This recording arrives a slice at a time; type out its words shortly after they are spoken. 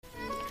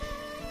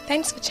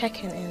Thanks for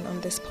checking in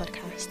on this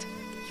podcast.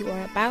 You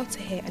are about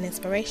to hear an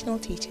inspirational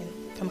teaching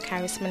from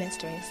Charis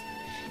Ministries.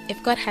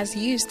 If God has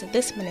used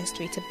this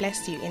ministry to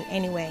bless you in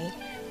any way,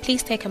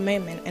 please take a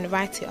moment and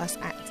write to us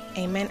at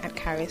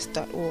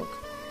amen@charis.org.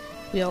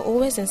 We are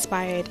always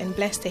inspired and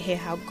blessed to hear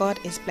how God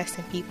is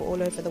blessing people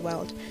all over the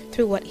world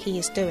through what He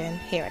is doing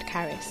here at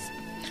Charis.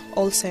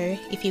 Also,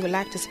 if you would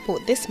like to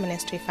support this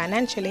ministry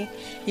financially,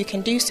 you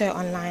can do so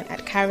online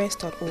at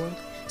charis.org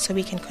so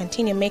we can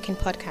continue making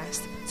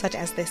podcasts such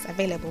as this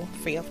available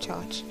free of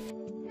charge.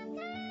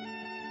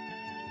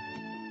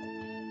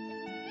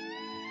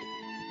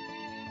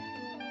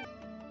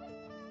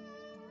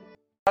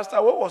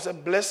 Pastor, what was a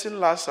blessing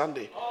last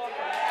Sunday?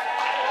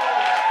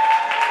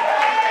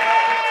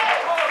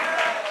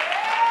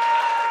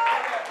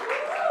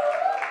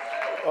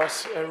 It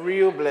was a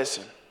real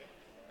blessing.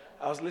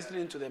 I was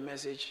listening to the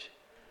message,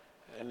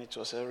 and it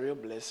was a real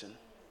blessing.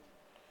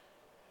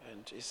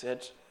 And he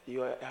said,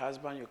 "Your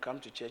husband, you come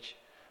to church,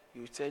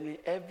 you tell me,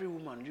 every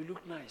woman, you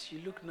look nice, you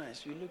look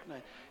nice, you look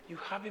nice. You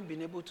haven't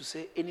been able to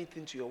say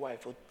anything to your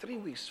wife for 3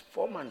 weeks,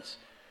 4 months.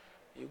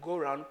 You go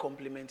around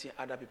complimenting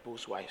other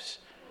people's wives.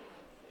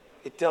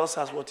 It tells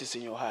us what is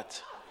in your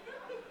heart."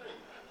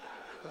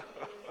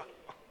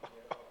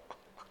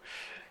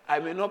 I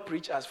may not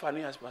preach as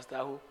funny as Pastor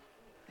Aho.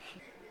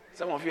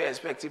 Some of you are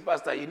expecting,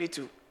 Pastor, you need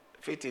to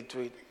fit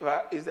into it.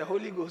 But it's the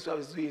Holy Ghost who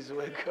is doing his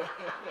work.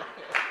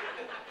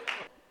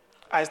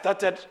 I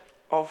started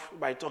off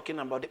by talking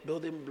about the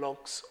building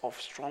blocks of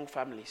strong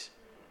families.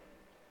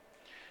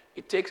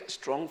 It takes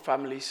strong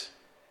families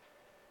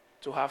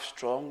to have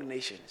strong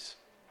nations.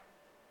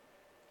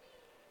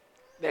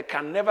 There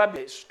can never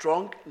be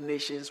strong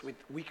nations with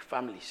weak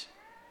families.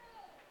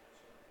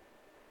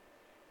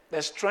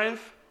 The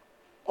strength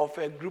of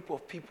a group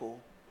of people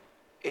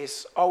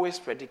is always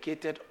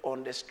predicated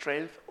on the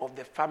strength of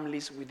the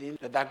families within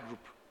that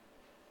group.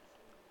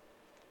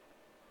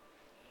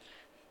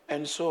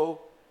 And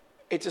so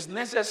it is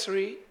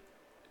necessary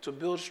to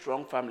build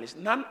strong families.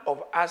 None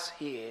of us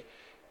here,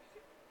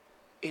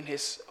 in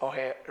his or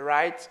her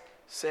right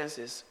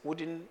senses,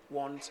 wouldn't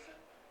want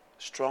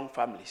strong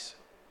families,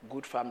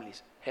 good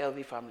families,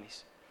 healthy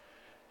families.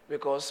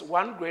 Because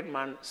one great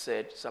man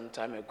said some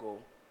time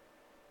ago,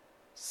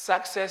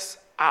 success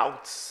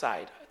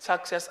outside,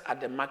 success at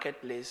the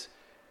marketplace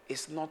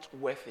is not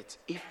worth it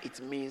if it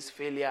means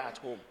failure at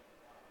home.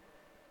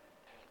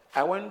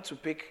 I went to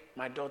pick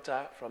my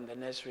daughter from the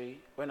nursery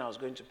when I was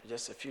going to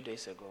just a few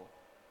days ago,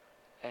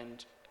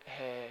 and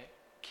her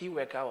key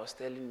worker was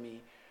telling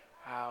me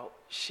how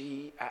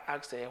I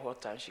asked her what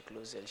time she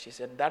closed, and she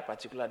said that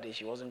particular day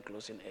she wasn't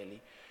closing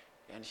early.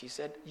 And she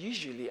said,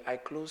 usually I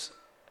close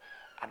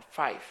at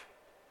 5.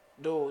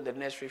 Though the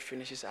nursery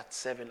finishes at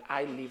 7,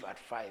 I leave at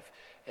 5.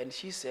 And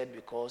she said,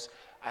 because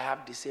I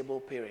have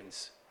disabled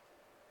parents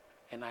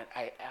and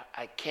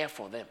I care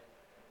for them,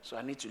 so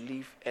I need to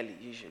leave early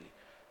usually.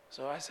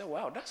 So I said,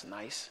 wow, that's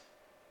nice.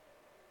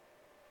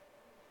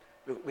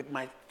 With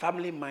my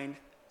family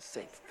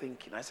mindset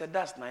thinking, I said,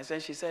 that's nice.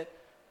 And she said,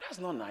 that's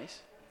not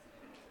nice.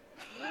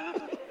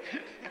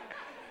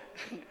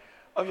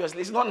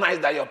 Obviously, it's not nice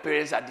that your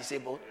parents are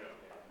disabled.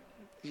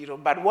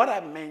 But what I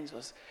meant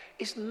was,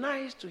 it's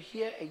nice to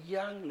hear a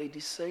young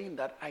lady saying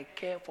that I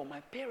care for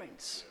my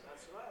parents.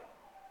 That's right.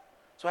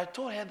 So I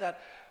told her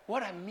that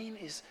what I mean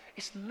is,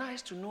 it's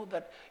nice to know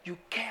that you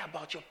care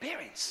about your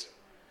parents.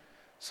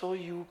 So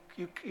you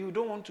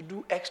don't want to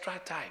do extra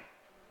time.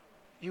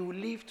 You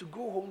leave to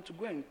go home to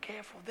go and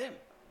care for them.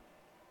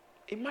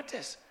 It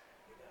matters.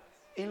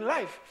 In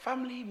life,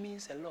 family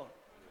means a lot.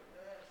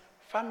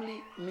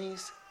 Family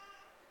means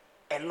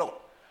a lot.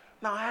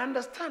 Now, I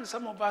understand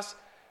some of us,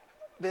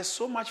 there's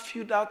so much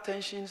feudal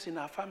tensions in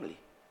our family.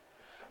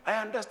 I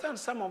understand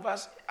some of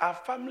us, our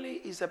family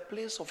is a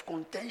place of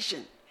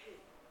contention.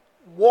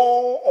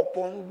 War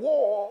upon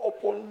war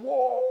upon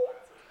war.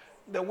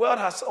 The world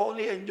has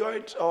only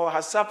enjoyed or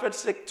has suffered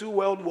 2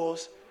 world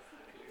wars.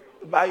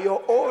 By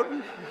your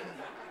own,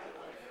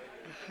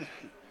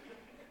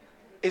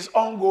 it's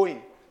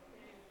ongoing.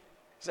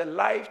 It's a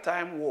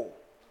lifetime war.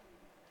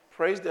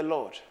 Praise the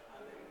Lord.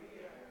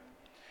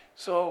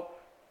 So,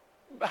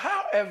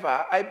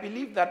 however, I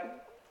believe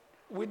that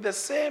with the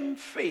same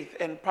faith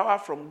and power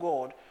from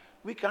God,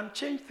 we can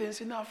change things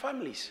in our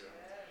families.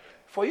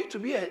 For you to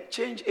be a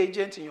change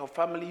agent in your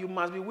family, you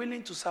must be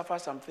willing to suffer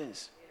some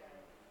things.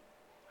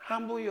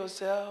 Humble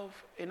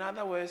yourself. In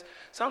other words,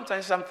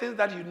 sometimes some things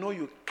that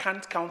you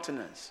can't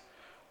countenance,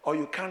 or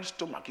you can't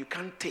stomach, you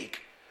can't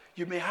take,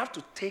 you may have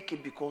to take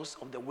it because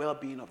of the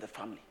well-being of the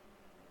family.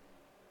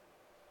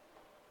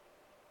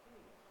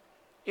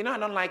 I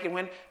don't like it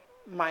when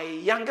my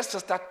younger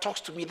sister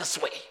talks to me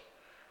this way,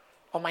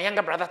 or my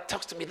younger brother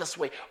talks to me this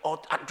way, or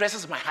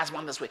addresses my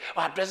husband this way,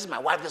 or addresses my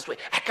wife this way.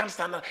 I can't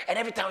stand that. And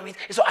every time we meet,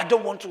 so I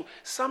don't want to.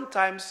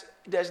 Sometimes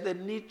there's the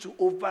need to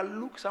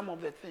overlook some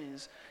of the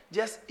things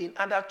just in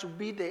order to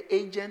be the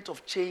agent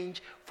of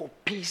change for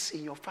peace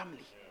in your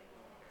family.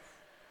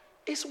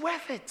 It's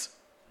worth it.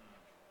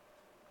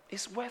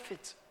 It's worth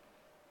it.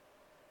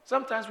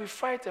 Sometimes we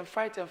fight and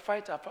fight and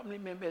fight our family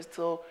members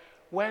till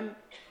when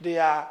they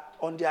are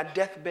on their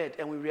deathbed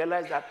and we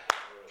realize that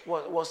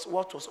what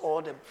was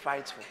all the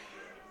fight for.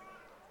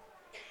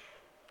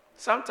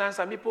 Sometimes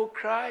some people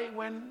cry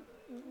when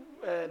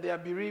they are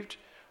bereaved,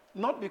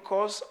 not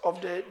because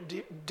of the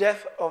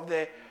death of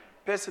the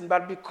person,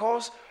 but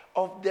because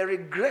of the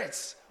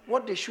regrets,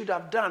 what they should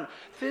have done,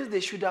 things they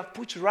should have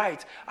put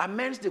right,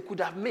 amends they could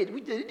have made,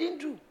 which they didn't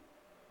do.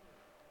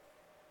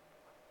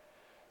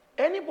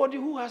 Anybody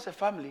who has a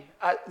family,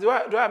 do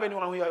I have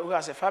anyone who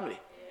has a family?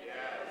 Yes.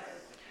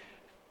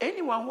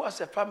 Anyone who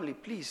has a family,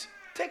 please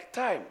take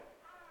time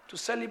to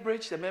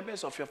celebrate the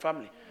members of your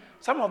family.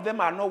 Some of them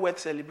are not worth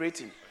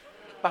celebrating,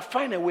 but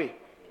find a way.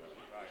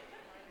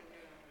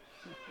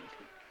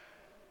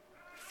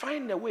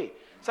 Find a way.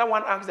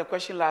 Someone asked the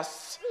question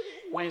last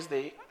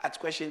Wednesday at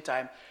question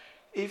time,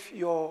 if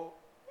your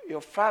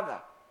father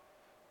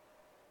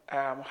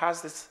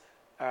has this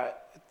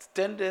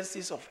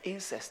tendencies of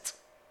incest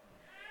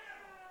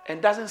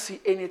and doesn't see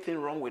anything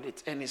wrong with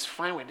it and is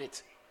fine with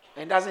it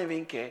and doesn't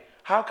even care,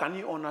 how can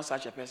you honor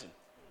such a person?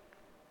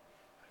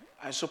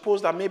 I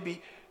suppose that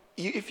maybe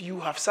if you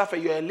have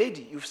suffered, you're a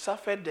lady, you've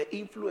suffered the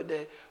influence,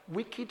 the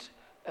wicked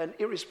and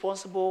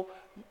irresponsible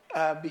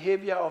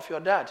behavior of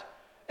your dad,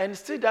 and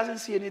still doesn't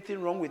see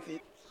anything wrong with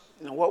it.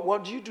 You know,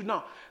 what do you do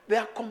now? There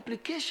are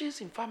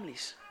complications in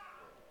families.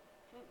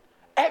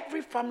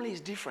 Every family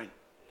is different.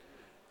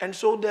 And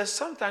so there's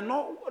sometimes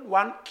not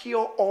one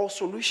cure-all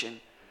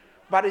solution,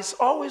 but it's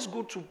always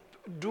good to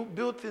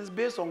build things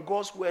based on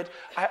God's word.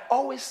 I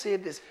always say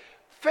this.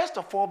 First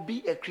of all,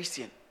 be a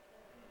Christian.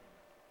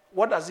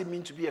 What does it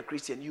mean to be a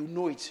Christian? You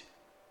know it.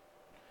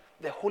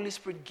 The Holy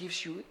Spirit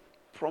gives you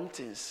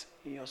promptings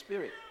in your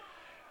spirit.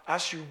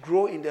 As you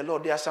grow in the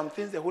Lord, there are some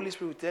things the Holy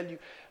Spirit will tell you,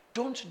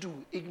 don't do,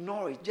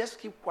 ignore it, just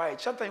keep quiet.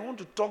 Sometimes you want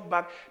to talk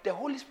back, the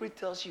Holy Spirit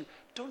tells you,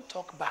 don't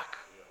talk back.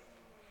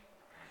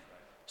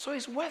 So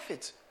it's worth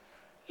it.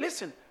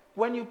 Listen,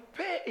 when you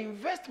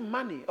invest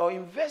money or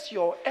invest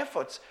your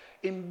efforts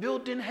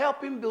in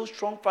helping build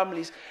strong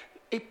families,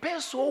 it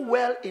pays so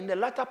well in the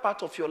latter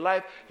part of your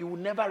life, you will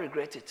never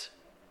regret it.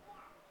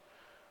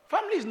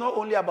 Family is not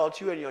only about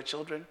you and your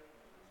children.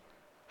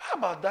 How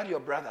about that, your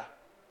brother?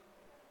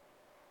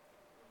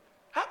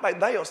 How about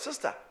that, your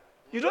sister?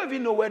 You don't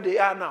even know where they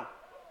are now.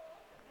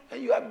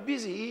 And you are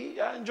busy,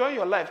 enjoying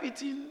your life,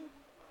 eating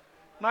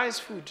nice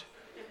food.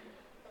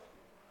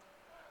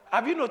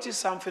 Have you noticed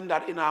something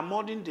that in our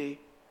modern day,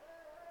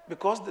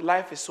 because the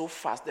life is so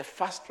fast, the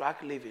fast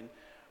track living,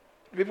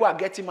 people are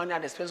getting money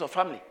at the expense of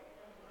family.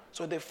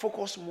 So they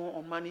focus more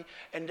on money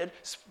and then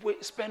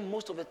spend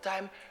most of the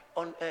time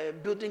on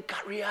building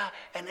career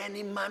and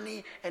any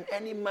money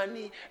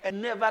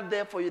and never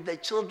there for the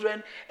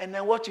children. And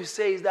then what you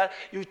say is that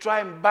you try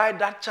and buy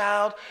that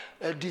child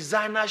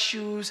designer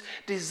shoes,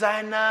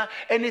 designer,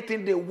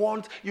 anything they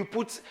want. You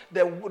put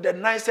the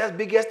nicest,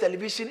 biggest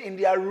television in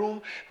their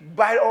room,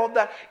 buy all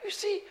that. You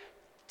see,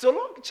 so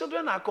long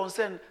children are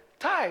concerned,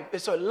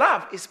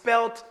 love is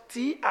spelled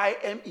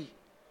Time.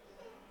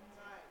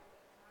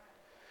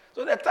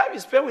 So the time you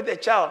spend with a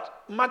child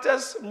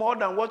matters more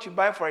than what you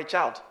buy for a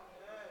child.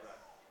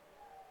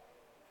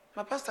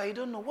 My pastor, you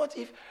don't know. What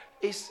if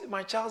it's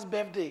my child's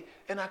birthday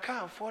and I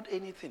can't afford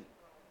anything?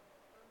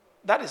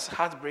 That is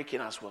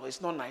heartbreaking as well.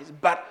 It's not nice.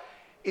 But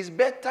it's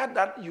better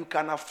that you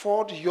can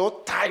afford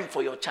your time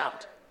for your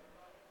child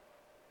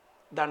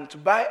than to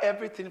buy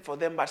everything for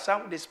them,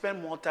 but they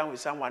spend more time with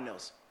someone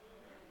else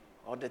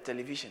or the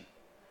television.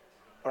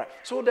 All right.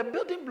 So the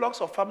building blocks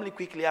of family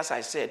quickly, as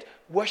I said,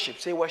 worship.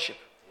 Say worship.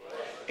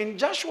 In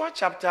Joshua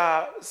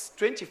chapter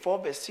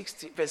 24,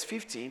 verse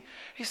 15,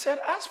 he said,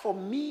 as for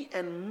me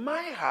and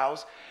my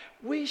house,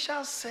 we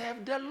shall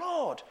serve the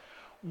Lord.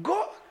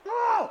 God,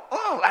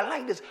 I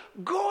like this.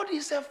 God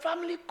is a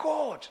family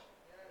God.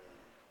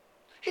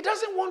 He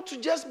doesn't want to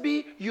just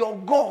be your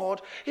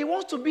God. He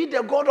wants to be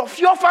the God of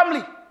your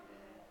family.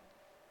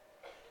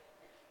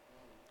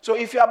 So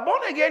if you are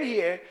born again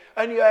here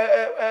and you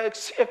are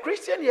a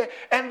Christian here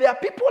and there are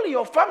people in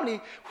your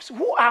family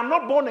who are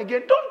not born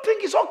again, don't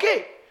think it's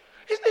okay.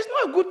 It's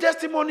not a good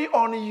testimony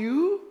on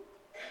you.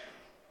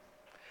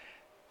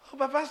 Oh,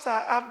 but Pastor,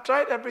 I've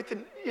tried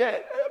everything. Yeah,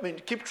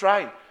 keep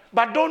trying.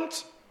 But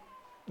don't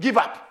give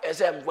up and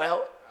say,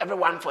 well,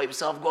 everyone for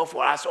himself, God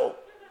for us all.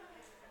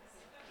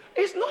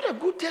 It's not a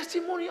good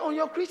testimony on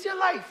your Christian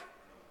life.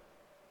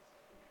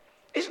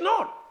 It's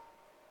not.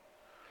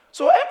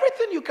 So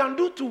everything you can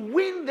do to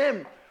win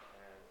them,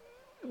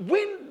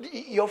 win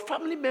your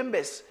family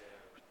members,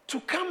 to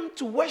come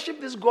to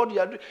worship this God you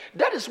are doing.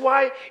 That is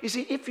why, you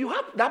see, if you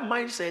have that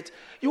mindset,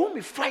 you won't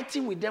be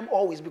fighting with them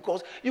always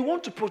because you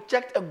want to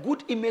project a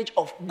good image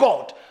of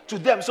God to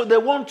them, so they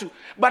want to.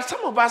 But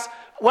some of us,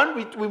 when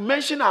we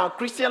mention our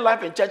Christian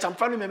life in church and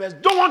family members,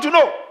 don't want to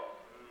know.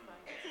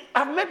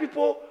 I've met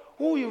people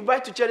who you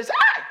invite to church and say,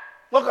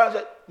 what can I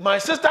say? My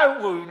sister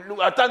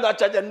will attend that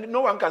church and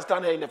no one can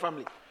stand her in the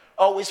family.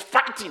 Always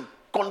fighting,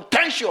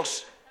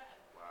 contentious.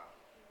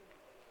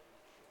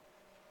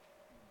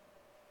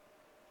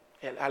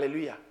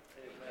 Hallelujah.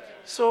 Amen.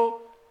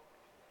 So,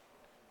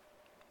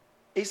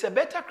 it's a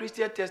better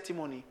Christian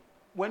testimony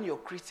when your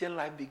Christian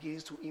life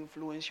begins to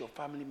influence your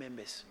family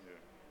members.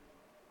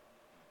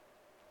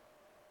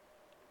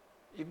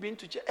 You've been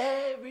to church,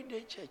 every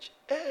day church,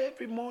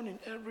 every morning,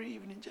 every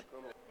evening church.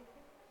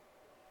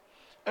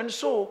 And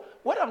so,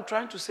 what I'm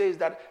trying to say is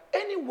that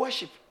any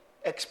worship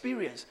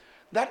experience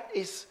that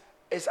is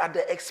at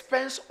the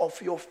expense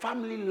of your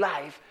family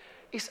life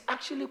is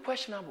actually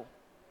questionable.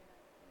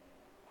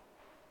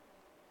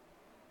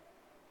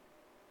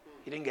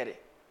 You didn't get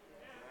it?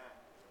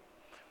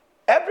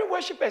 Every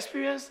worship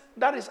experience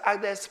that is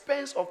at the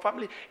expense of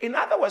family. In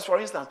other words, for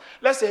instance,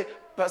 let's say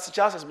Pastor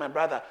Charles is my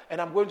brother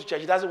and I'm going to church.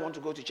 He doesn't want to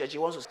go to church. He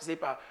wants to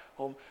sleep at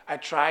home. I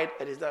tried.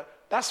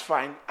 That's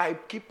fine. I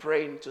keep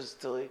praying to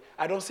still.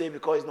 I don't say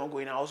because he's not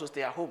going, I also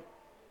stay at home.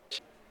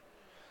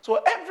 So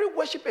every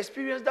worship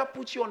experience that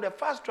puts you on the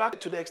fast track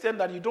to the extent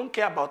that you don't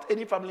care about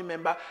any family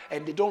member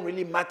and they don't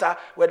really matter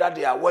whether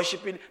they are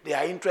worshiping, they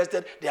are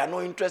interested, they are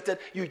not interested.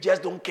 You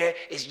just don't care.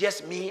 It's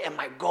just me and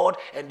my God,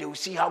 and they will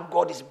see how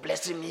God is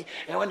blessing me.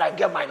 And when I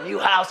get my new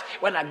house,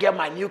 when I get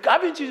my new car,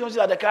 haven't you noticed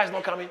that the car is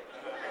not coming?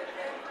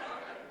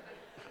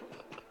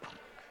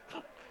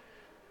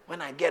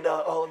 When I get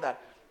all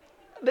that.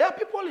 There are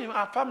people in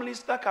our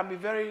families that can be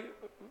very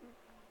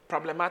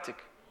problematic.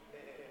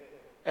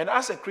 And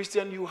as a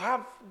Christian, you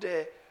have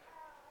the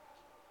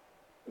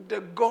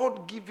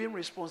God-given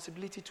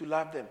responsibility to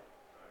love them.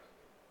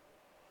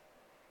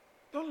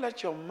 Don't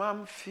let your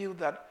mom feel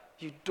that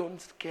you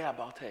don't care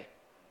about her.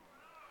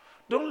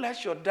 Don't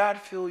let your dad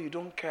feel you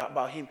don't care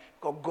about him,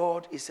 because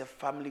God is a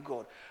family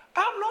God.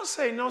 I'm not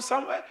saying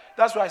somewhere.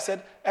 That's why I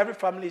said every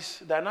family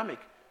is dynamic.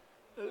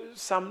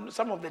 Some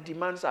of the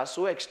demands are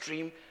so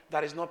extreme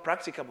that it's not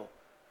practicable.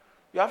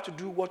 You have to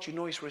do what you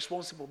know is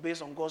responsible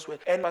based on God's word.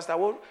 And Pastor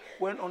Wood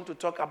went on to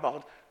talk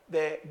about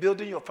the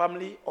building your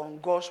family on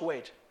God's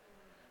word.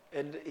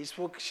 And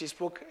she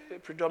spoke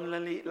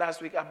predominantly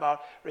last week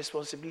about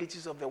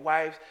responsibilities of the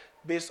wife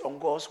based on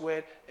God's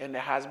word and the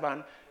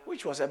husband,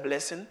 which was a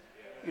blessing.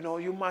 You know,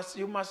 you must.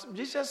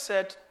 Jesus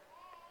said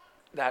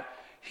that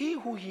he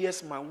who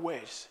hears my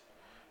words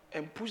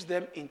and puts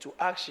them into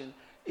action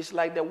is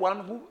like the one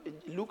who,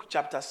 Luke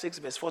chapter 6,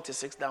 verse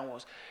 46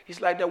 downwards,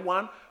 he's like the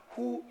one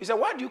who, he said,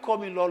 why do you call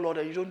me Lord, Lord,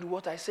 and you don't do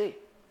what I say?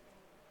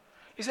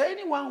 He said,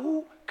 anyone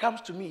who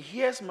comes to me,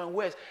 hears my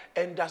words,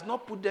 and does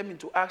not put them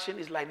into action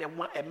is like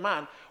a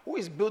man who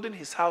is building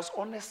his house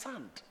on the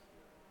sand.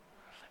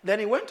 Then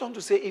he went on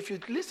to say, if you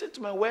listen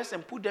to my words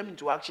and put them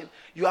into action,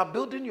 you are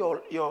building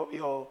your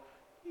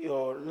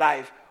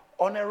life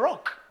on a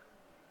rock.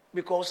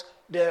 Because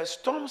the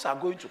storms are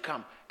going to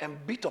come and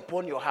beat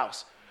upon your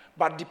house.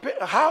 But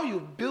how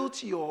you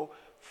built your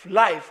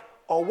life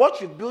or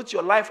what you built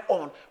your life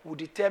on will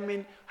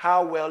determine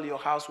how well your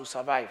house will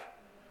survive.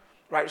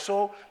 Right?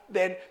 So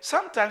then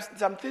sometimes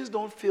some things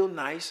don't feel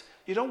nice.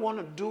 You don't want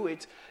to do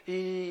it.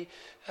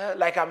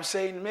 Like I'm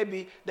saying,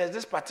 maybe there's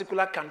this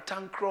particular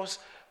cantankerous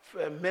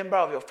member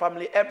of your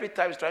family. Every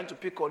time he's trying to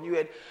pick on you,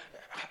 and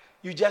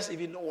you just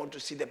even don't want to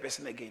see the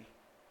person again.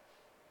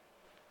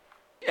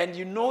 And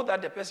you know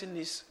that the person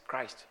is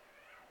Christ.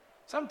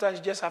 Sometimes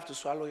you just have to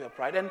swallow your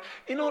pride. And,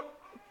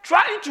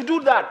 trying to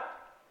do that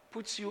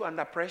puts you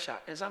under pressure.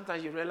 And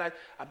sometimes you realize,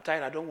 I'm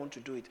tired, I don't want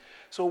to do it.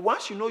 So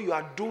once you know you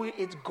are doing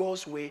it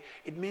God's way,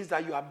 it means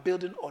that you are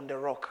building on the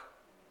rock.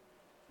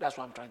 That's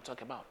what I'm trying to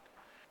talk about.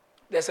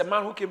 There's a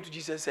man who came to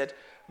Jesus and said,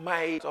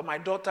 my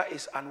daughter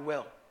is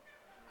unwell.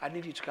 I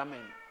need you to come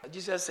in.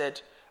 Jesus said,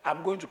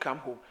 I'm going to come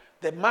home.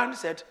 The man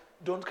said,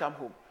 don't come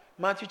home.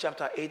 Matthew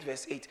chapter 8,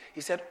 verse 8.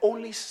 He said,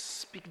 only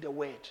speak the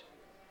word.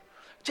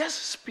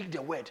 Just speak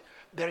the word.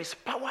 There is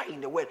power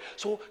in the word.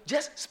 So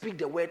just speak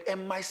the word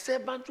and my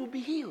servant will be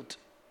healed.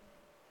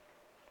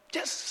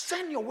 Just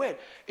send your word.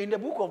 In the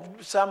book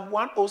of Psalm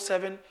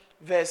 107,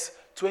 verse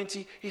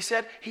 20, he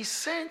said, he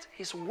sent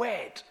his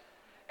word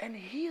and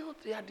healed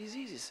their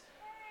diseases.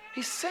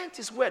 He sent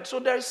his word. So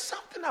there is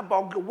something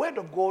about the word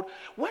of God.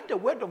 When the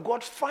word of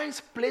God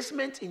finds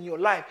placement in your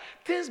life,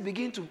 things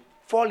begin to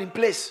fall in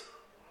place.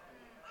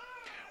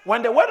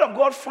 When the word of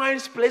God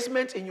finds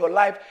placement in your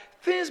life,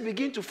 things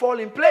begin to fall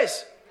in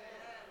place.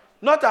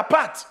 Not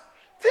apart.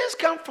 Things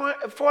can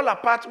fall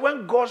apart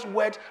when God's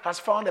word has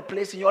found a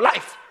place in your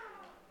life.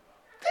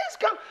 Things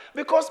can,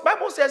 because the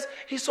Bible says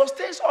he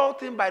sustains all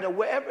things by the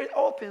word,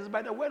 all things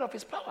by the word of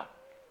his power.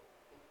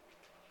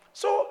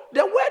 So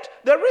the word,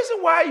 the reason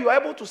why you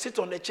are able to sit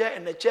on the chair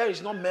and the chair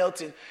is not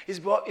melting is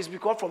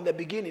because from the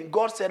beginning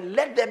God said,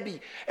 let there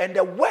be. And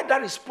the word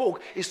that he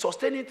spoke is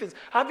sustaining things.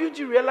 Haven't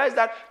you realized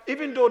that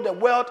even though the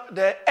world,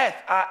 the earth,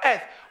 our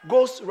earth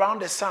goes around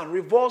the sun,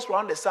 revolves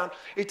around the sun,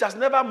 it has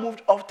never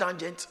moved off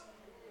tangent.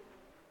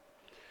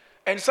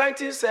 And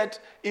scientists said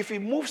if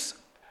it moves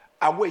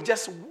away,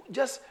 just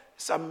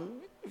some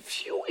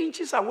few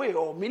inches away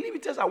or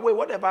millimeters away,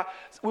 whatever,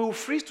 we will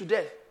freeze to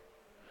death.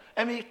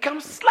 And when it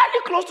comes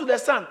slightly close to the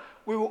sun,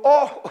 we will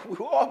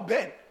all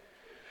burn.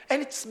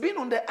 And it's been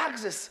on the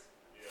axis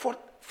for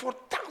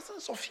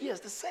thousands of years,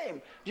 the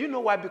same. Do you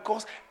know why?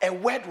 Because a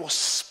word was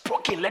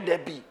spoken, let there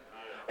be.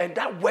 And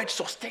that word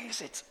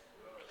sustains it.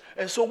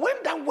 And so when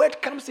that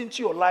word comes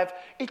into your life,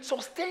 it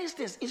sustains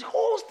things. It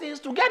holds things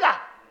together.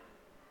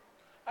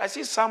 I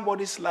see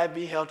somebody's life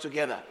being held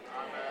together.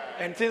 Amen.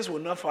 And things will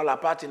not fall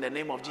apart in the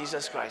name of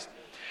Jesus Christ.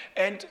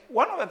 And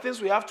one of the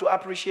things we have to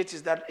appreciate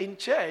is that in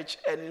church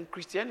and in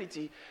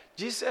Christianity,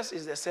 Jesus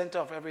is the center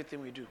of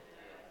everything we do.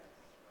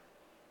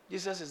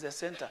 Jesus is the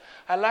center.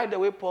 I like the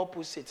way Paul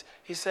puts it.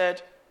 He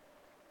said,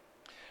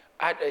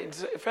 in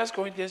 1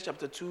 Corinthians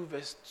chapter 2,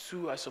 verse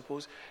 2, I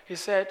suppose, he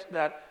said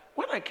that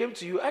when I came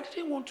to you, I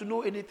didn't want to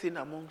know anything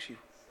amongst you.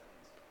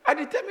 I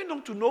determined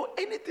not to know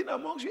anything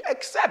amongst you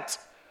except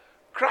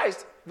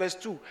Christ, verse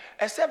 2,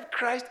 except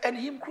Christ and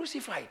him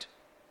crucified.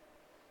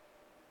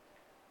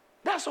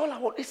 That's all I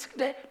want.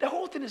 The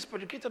whole thing is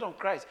predicated on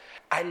Christ.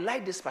 I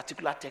like this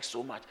particular text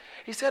so much.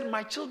 He said,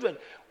 my children,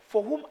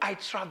 for whom I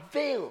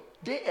travail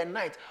day and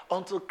night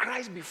until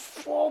Christ be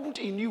formed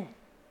in you.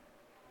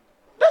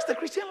 That's the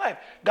Christian life.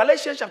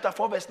 Galatians chapter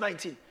 4, verse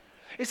 19.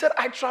 He said,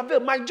 I travail.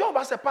 My job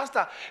as a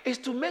pastor is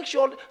to make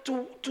sure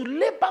to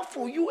labor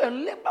for you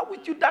and labor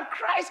with you that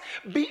Christ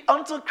be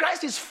until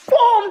Christ is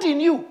formed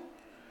in you.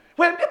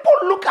 When people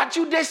look at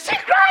you, they see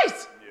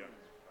Christ. Yeah.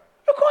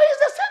 Because he's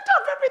the center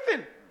of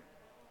everything.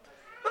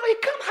 No,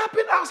 it can't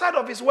happen outside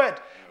of his word.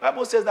 The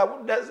Bible says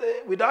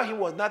that without him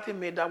was nothing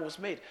made that was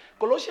made.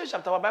 Colossians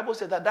chapter 1, Bible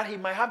says that he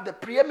might have the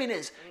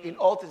preeminence in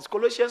all things.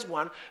 Colossians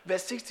 1,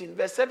 verse 16,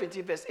 verse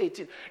 17, verse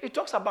 18. It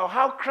talks about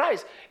how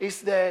Christ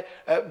is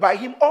by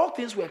him all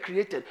things were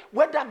created,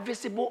 whether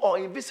visible or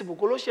invisible.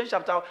 Colossians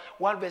chapter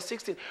 1, verse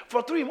 16.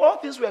 For through him all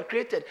things were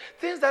created,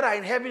 things that are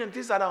in heaven and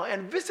things that are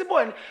invisible.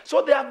 And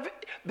so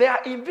they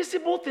are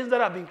invisible things that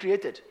have been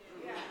created.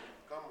 Yeah.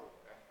 Come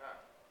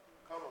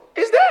on.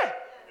 It's there.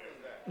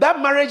 That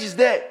marriage is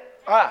there.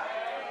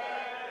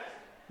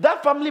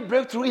 That family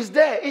breakthrough is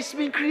there. It's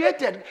been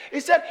created. He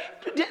said,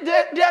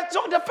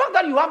 the fact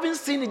that you haven't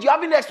seen it, you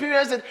haven't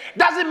experienced it,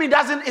 doesn't mean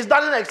it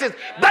doesn't exist.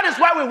 That is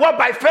why we walk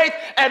by faith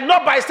and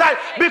not by sight,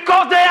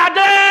 because they are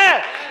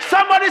there.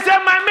 Somebody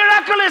said, my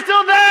miracle is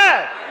still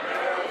there.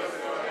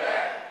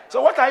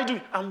 So what I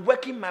do? I'm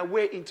working my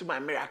way into my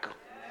miracle,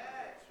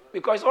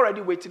 because it's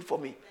already waiting for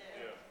me.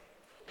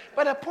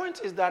 But the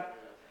point is that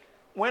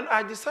when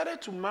I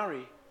decided to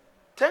marry,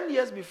 10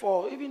 years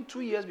before, even 2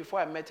 years before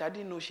I met her, I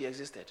didn't know she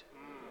existed.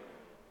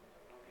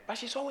 But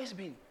she's always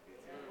been.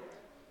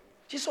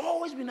 She's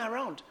always been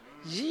around.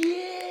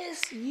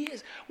 Years.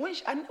 When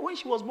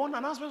she was born,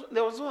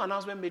 there was no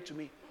announcement made to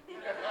me.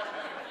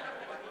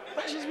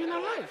 But she's been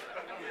alive.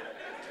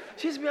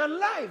 She's been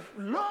alive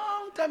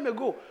long time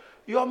ago.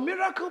 Your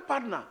miracle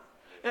partner.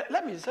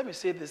 Let me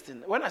say this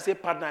thing. When I say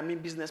partner, I mean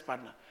business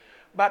partner.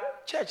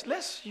 But church,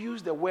 let's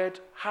use the word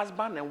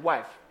husband and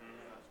wife.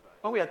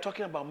 When we are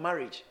talking about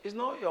marriage, it's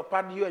not your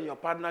partner, you and your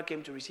partner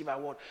came to receive an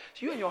award.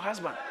 It's you and your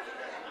husband.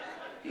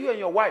 You and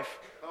your wife.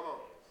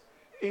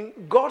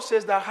 God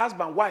says that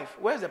husband, wife.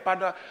 Where's the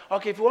partner?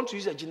 Okay, if you want to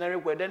use a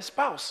generic word, then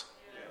spouse.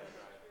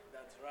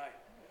 That's right.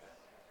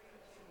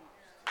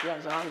 You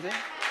understand what I'm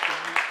saying?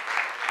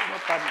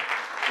 Not partner.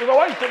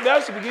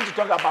 Because when you begin to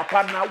talk about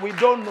partner, we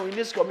don't know in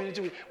this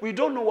community. We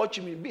don't know what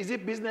you mean. Is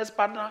it business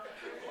partner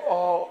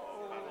or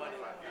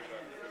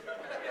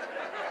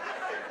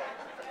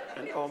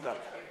and all that?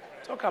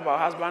 Talk about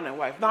husband and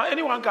wife. Now,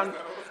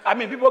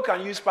 people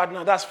can use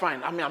partner, that's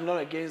fine. I'm not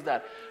against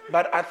that.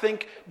 But I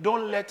think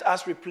don't let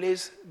us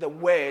replace the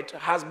word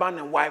husband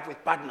and wife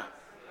with partner.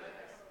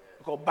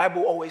 Because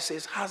Bible always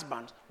says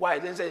husband. Why?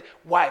 Then say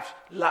wife,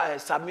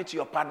 submit to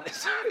your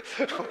partners.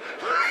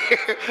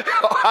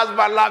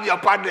 Husband, love your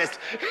partners.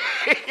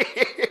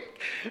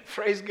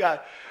 Praise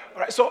God.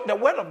 All right, so the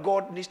word of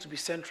God needs to be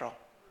central.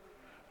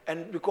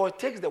 And because it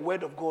takes the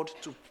word of God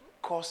to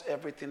cause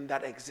everything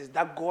that exists,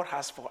 that God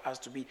has for us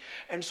to be.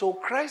 And so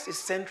Christ is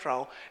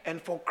central, and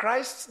for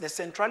Christ, the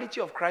centrality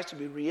of Christ to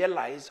be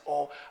realized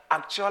or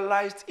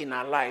actualized in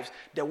our lives,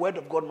 the word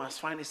of God must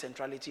find its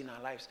centrality in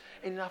our lives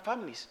and in our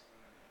families.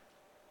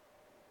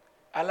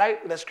 I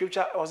like the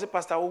scripture, was it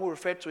Pastor who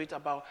referred to it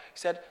about, he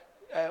said,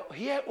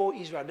 hear, O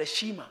Israel, the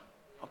Shema,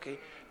 okay,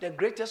 the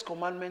greatest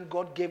commandment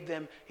God gave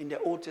them in the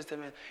Old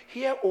Testament.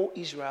 Hear, O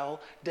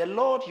Israel, the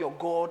Lord your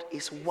God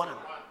is one.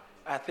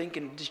 I think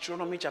in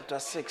Deuteronomy chapter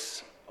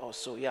 6 or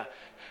so, yeah.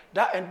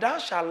 And thou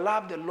shalt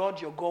love the Lord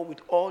your God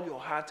with all your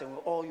heart and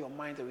with all your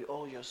mind and with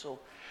all your soul.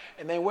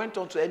 And then went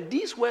on to, and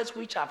these words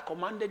which I have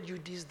commanded you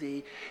this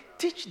day,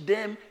 teach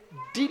them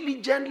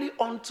diligently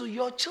unto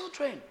your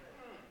children.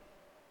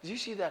 Do you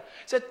see that?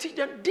 So teach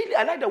them,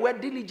 I like the word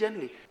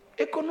diligently.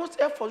 It connotes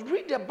effort.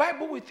 Read the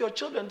Bible with your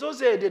children. Don't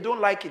say they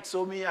don't like it,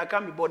 so I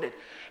can't be bothered.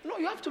 No,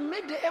 you have to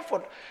make the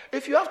effort.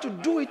 If you have to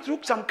do it through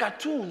some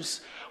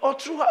cartoons or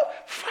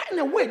find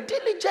a way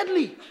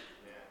diligently.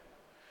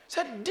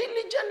 Said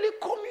diligently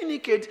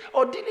communicate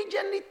or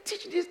diligently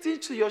teach these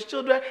things to your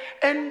children,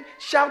 and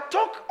shall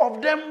talk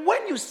of them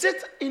when you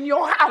sit in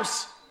your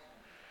house,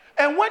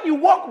 and when you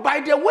walk by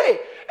the way,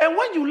 and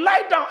when you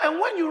lie down, and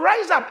when you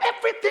rise up.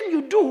 Everything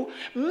you do,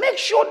 make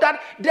sure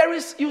that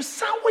you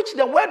sandwich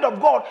the word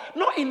of God,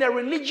 not in a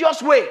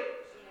religious way.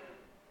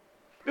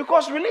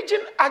 Because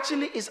religion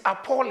actually is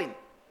appalling.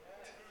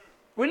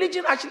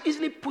 Religion actually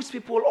easily puts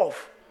people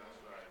off.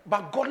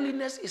 But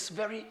godliness is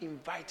very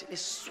inviting.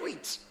 It's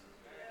sweet.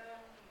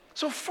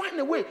 So find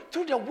a way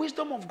through the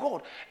wisdom of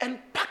God and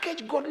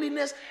package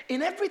godliness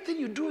in everything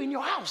you do in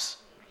your house,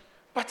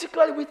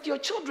 particularly with your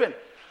children.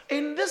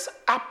 In this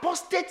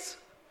apostate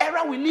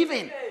era we live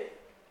in,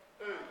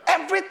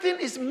 everything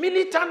is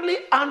militantly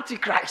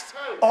anti-Christ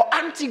or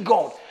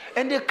anti-God.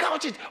 And they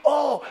couch it,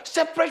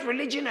 separate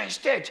religion and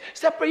state.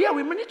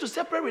 We need to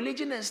separate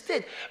religion and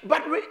state.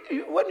 But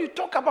when you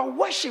talk about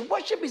worship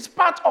is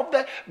part of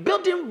the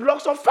building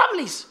blocks of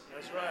families.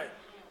 That's right.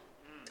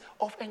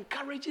 Of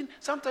encouraging.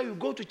 Sometimes you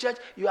go to church,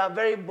 you are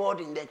very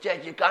bored in the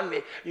church.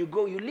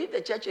 You leave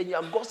the church and you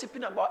are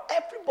gossiping about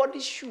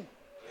everybody's shoe.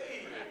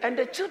 And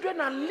the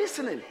children are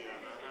listening.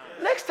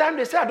 Next time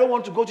they say, I don't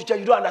want to go to church,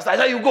 you don't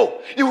understand. I say, you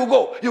will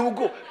go.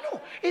 No,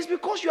 it's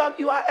because you are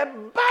a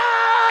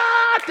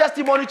bad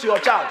testimony to your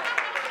child.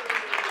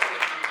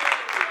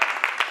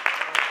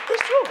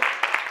 It's true.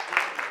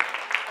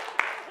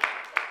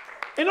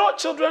 You know,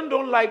 children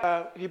don't like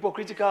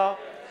hypocritical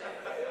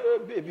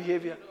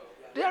behavior.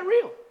 They are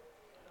real.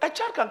 A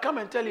child can come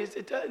and tell you,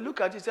 look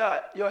at you, say,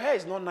 your hair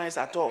is not nice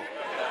at all.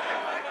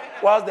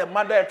 Whilst the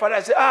mother and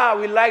father say,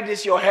 we like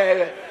this, your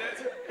hair.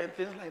 And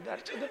things like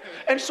that.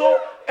 And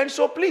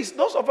so please,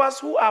 those of us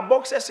who are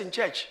boxers in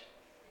church,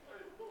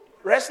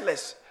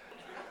 restless,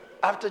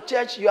 after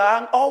church, you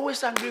are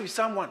always angry with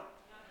someone.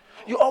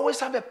 You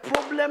always have a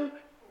problem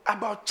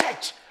about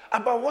church,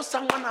 about what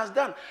someone has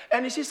done.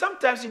 And you see,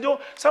 sometimes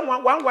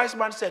one wise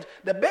man said,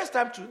 the best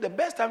time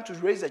to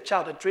raise a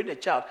child and train a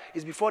child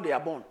is before they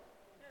are born.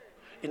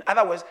 In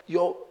other words,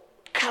 your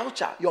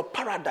culture, your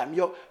paradigm,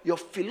 your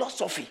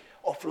philosophy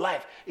of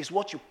life is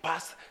what you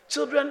pass.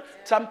 Children,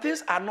 some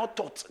things are not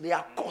taught, they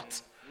are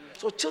caught.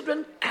 So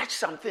children catch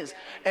some things.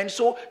 And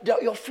so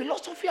your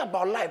philosophy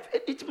about life,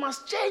 it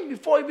must change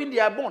before even they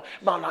are born.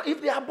 But now,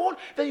 if they are born,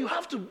 then you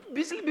have to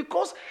busy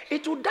because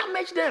it will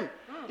damage them.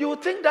 You will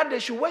think that they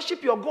should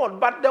worship your God,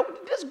 but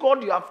this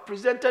God you have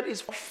presented is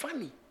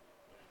funny.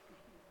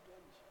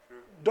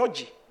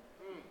 Dodgy.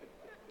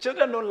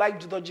 Children don't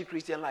like dodgy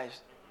Christian lives.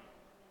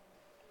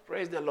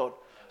 Praise the Lord.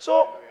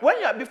 So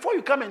before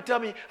you come and tell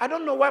me, I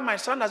don't know why my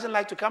son doesn't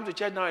like to come to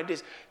church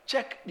nowadays,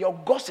 check your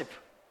gossip,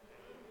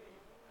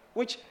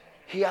 which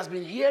he has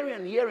been hearing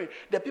and hearing.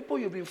 The people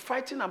you've been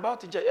fighting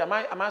about, am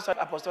I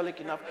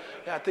apostolic enough?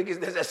 Yeah, I think it's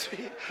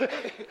necessary.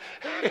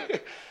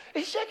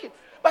 He's checking.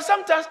 But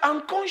sometimes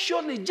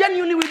unconsciously,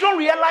 genuinely, we don't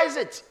realize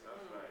it.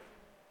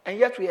 And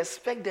yet we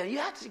expect them. You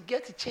have to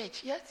get to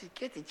church. You have to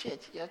get to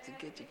church. You have to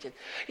get to church.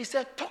 He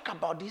said, talk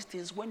about these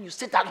things when you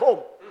sit at home.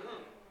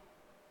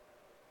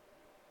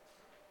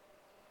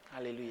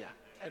 Hallelujah.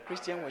 A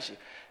Christian worship.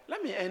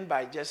 Let me end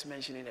by just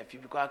mentioning a few,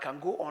 because I can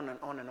go on and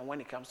on and on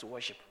when it comes to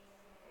worship.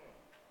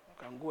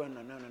 I can go on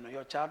and on and on.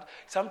 Your child,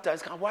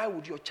 sometimes, why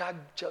would your child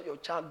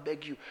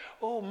beg you?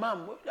 Oh,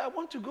 mom, I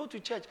want to go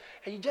to church.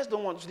 And you just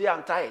don't want to. Today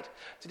I'm tired.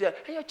 Today,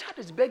 and your child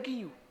is begging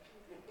you.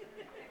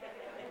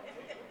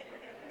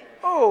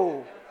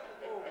 Oh,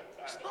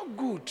 it's not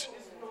good.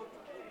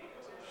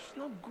 It's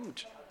not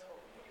good.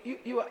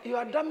 You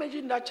are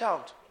damaging that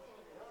child.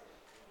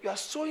 You are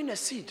sowing a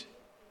seed.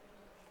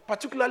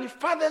 Particularly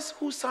fathers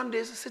who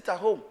Sundays sit at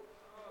home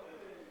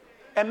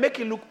and make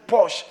it look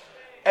posh.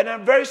 And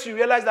then very soon you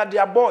realize that they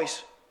are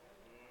boys.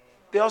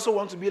 They also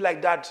want to be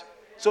like that.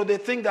 So they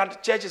think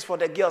that church is for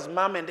the girls,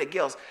 mom and the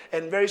girls.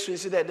 And very soon you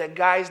see that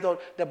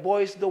the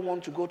boys don't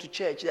want to go to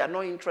church. They are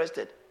not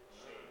interested.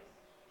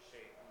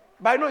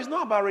 But I know it's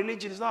not about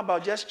religion. It's not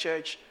about just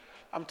church.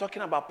 I'm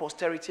talking about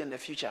posterity and the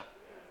future.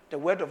 The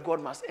word of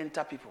God must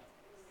enter people.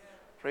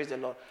 Praise the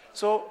Lord.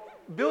 So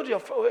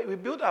we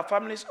build our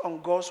families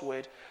on God's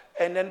word.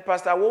 And then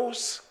Pastor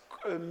Wo's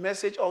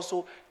message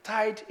also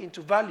tied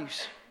into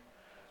values.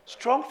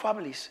 Strong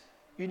families.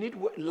 You need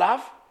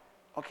love.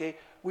 Okay.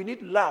 We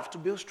need love to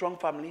build strong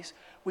families.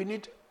 We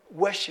need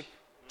worship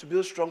to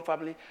build strong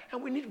family.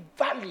 And we need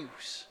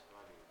values.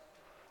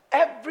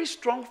 Every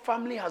strong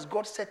family has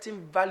got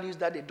certain values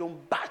that they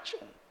don't budge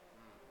on.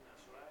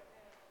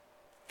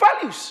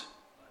 Values.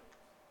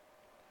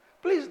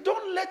 Please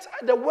don't let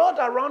the world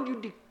around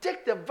you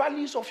dictate the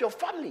values of your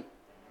family.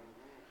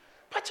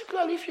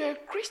 Particularly if you're a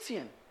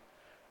Christian.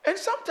 And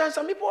sometimes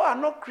some people are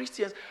not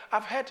Christians.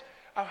 I've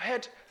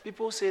heard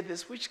people say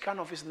this, which kind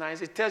of is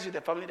nice. It tells you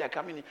the family they're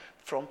coming in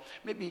from.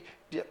 Maybe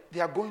they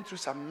are going through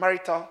some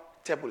marital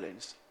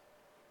turbulence.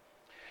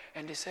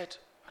 And they said,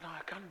 no,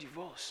 I can't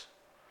divorce.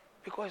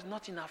 Because it's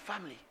not in our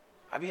family.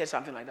 Have you heard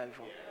something like that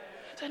before?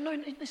 I said, no,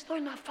 it's not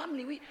in our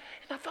family. In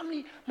our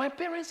family, my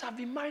parents have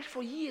been married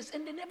for years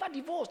and they never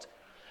divorced.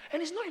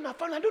 And it's not in our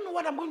family. I don't know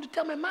what I'm going to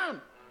tell my mom.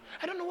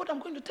 I don't know what I'm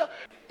going to tell.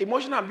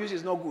 Emotional abuse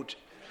is not good.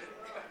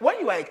 When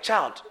you are a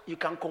child, you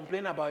can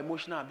complain about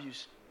emotional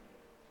abuse.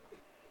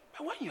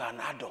 But when you are an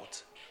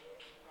adult,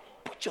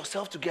 put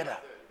yourself together.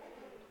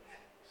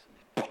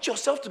 Put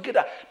yourself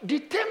together.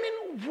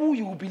 Determine who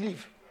you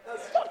believe.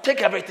 Don't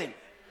take everything.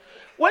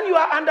 When you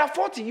are under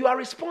 40, you are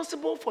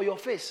responsible for your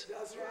face.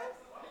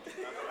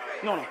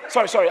 No.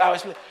 Sorry. I'll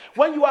explain.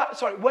 When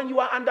you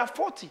are under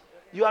 40,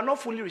 you are not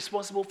fully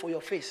responsible for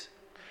your face.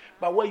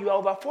 But when you are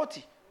over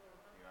 40,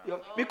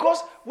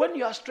 because when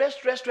you are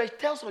stressed, it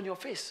tells on your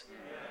face.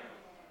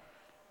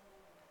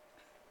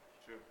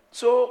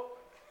 So,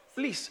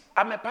 please,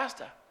 I'm a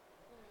pastor.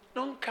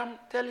 Don't come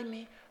telling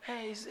me,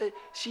 hey,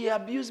 she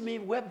abused me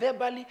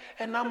verbally,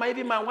 and now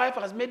even my wife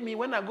has made me,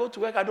 when I go to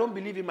work, I don't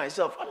believe in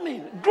myself. I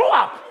mean, grow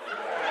up.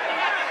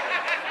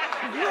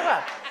 Grow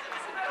up.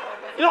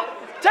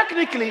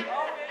 Technically,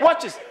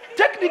 watch this.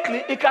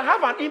 Technically, it can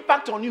have an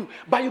impact on you,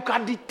 but you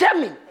can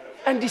determine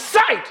and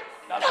decide.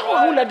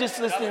 I won't let this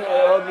thing be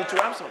to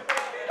ransom.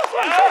 That's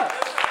what I'm saying.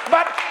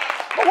 But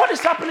what is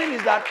happening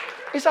is that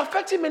it's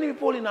affecting many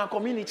people in our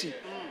community.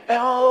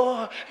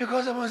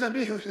 Because I was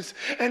abused.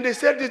 And they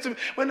said this to me.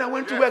 When I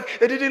went to work,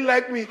 they didn't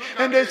like me.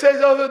 And they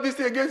said all this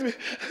thing against me.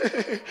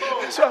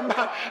 So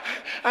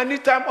I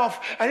need time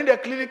off. I need a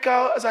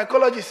clinical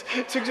psychologist.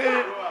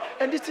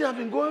 And this thing has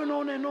been going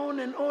on and on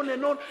and on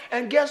and on.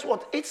 And guess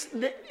what? Its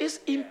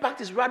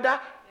impact is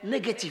rather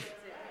negative.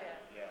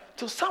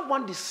 So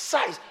someone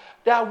decides.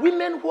 There are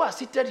women who are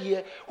seated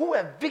here who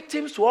are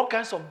victims to all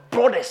kinds of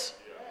brothers.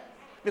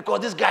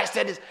 Because this guy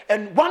said this.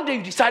 And one day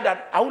you decide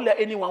that I won't let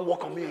anyone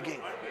walk on me again.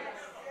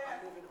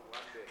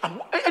 And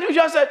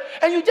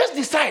you just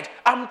decide,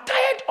 I'm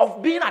tired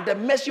of being at the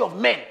mercy of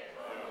men.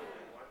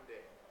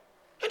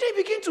 And they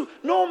begin to,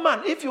 no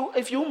man, if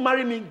you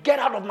marry me, get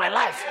out of my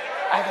life.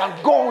 I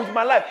can go on with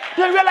my life.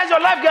 Then you realize your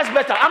life gets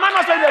better. Am I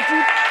not saying the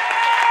truth?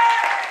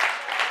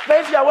 But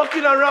if you are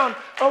walking around,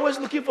 always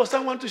looking for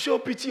someone to show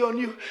pity on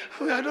you,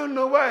 I don't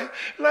know why.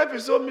 Life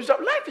is so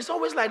miserable. Life is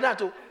always like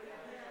that. Oh.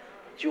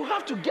 You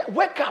have to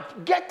wake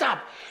up, get up,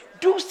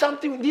 do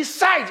something,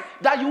 decide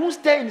that you won't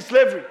stay in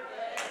slavery.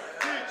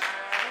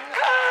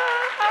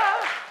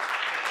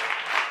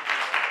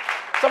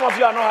 Some of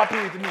you are not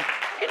happy with me.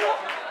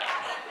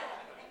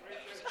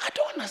 I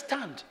don't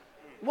understand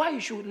why you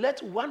should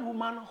let one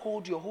woman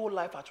hold your whole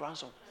life at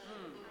ransom.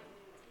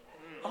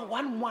 Or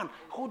one man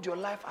hold your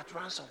life at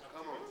ransom.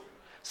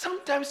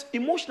 Sometimes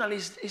emotionally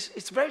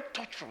it's very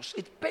torturous,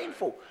 it's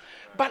painful.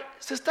 But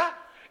sister,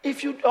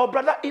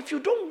 brother, if you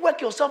don't work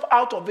yourself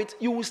out of it,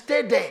 you will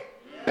stay there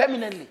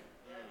permanently.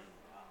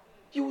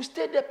 You will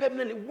stay there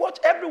permanently. Watch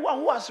everyone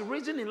who has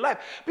risen in life.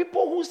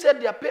 People who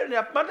said their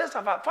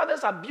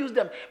fathers abused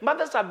them,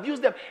 mothers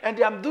abused them, and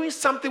they are doing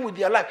something with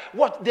their life.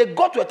 What? They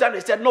got to a time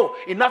they said, no,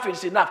 enough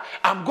is enough.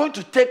 I'm going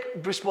to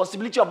take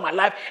responsibility of my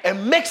life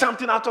and make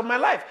something out of my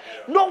life.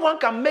 No one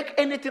can make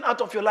anything out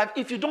of your life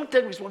if you don't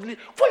take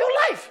responsibility for your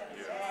life.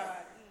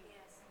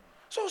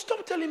 So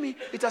stop telling me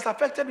it has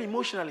affected me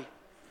emotionally.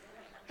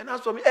 And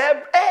as for me,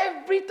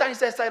 every time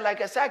it's like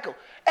a cycle.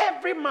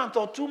 Every month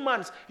or 2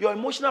 months, your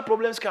emotional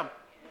problems come.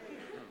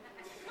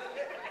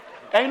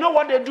 And you know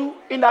what they do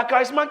in the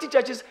charismatic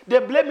churches? They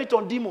blame it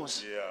on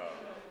demons. Yeah.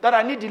 That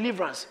I need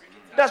deliverance.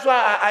 That's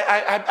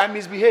why I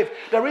misbehave.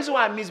 The reason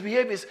why I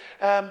misbehave is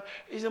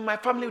in my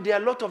family there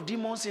are a lot of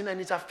demons in, and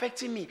it's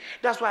affecting me.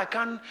 That's why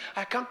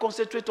I can't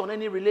concentrate on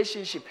any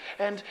relationship.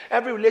 And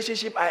every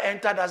relationship I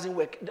enter doesn't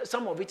work.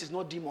 Some of it is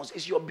not demons.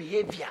 It's your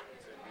behavior.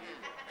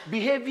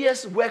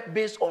 Behaviors work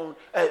based on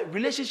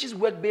relationships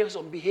work based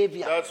on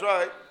behavior. That's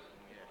right.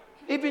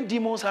 Even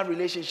demons have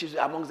relationships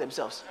amongst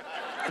themselves.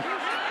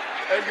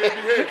 And they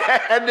behave.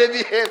 And they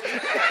behave.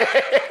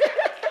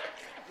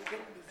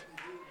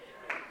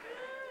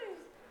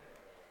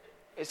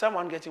 Is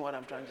someone getting what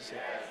I'm trying to say?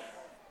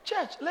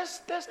 Church,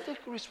 let's take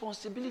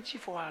responsibility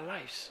for our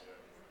lives.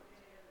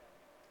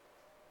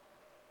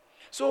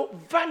 So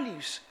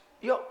values,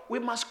 we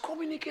must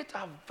communicate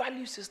our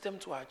value system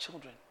to our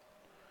children.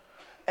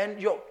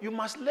 And you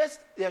must let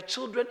their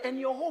children and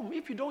your home,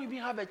 if you don't even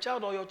have a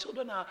child or your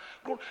children are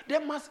grown, they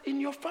must, in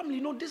your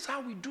family, this is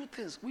how we do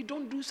things. We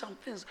don't do some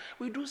things.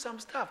 We do some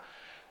stuff.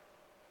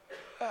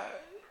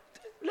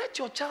 Let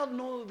your child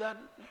know that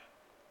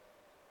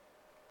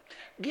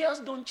girls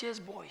don't chase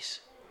boys.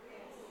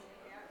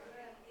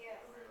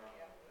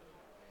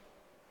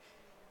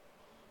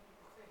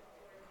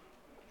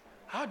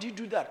 How do you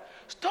do that?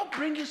 Stop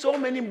bringing so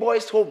many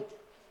boys home.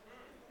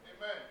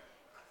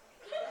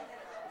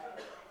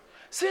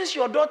 Since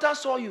your daughter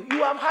saw you,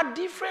 you have had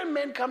different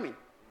men coming.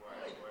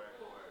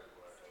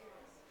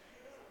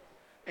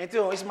 And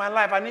it's my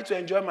life. I need to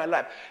enjoy my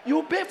life.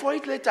 You pay for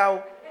it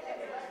later.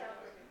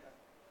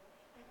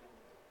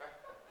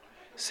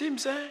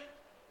 Seems, eh?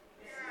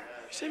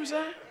 Seems,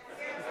 eh?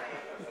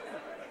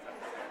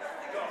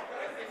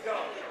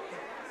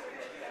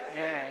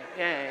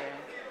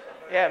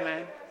 Yeah,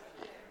 man.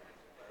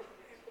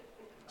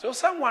 So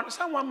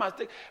someone must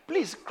take.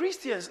 Please,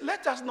 Christians,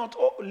 let us not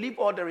leave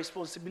all the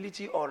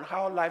responsibility on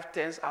how life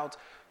turns out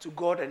to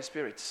God and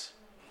spirits.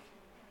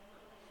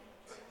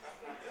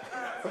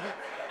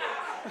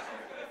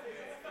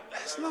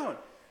 Let's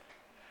not.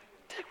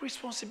 Take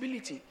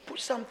responsibility. Put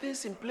some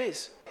things in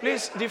place.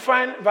 Please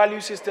define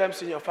value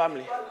systems in your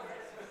family.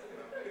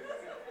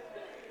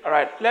 All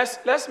right,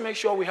 let's make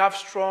sure we have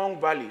strong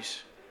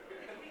values.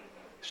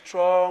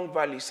 Strong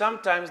values.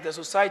 Sometimes the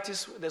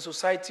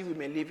society we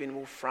may live in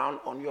will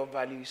frown on your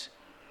values,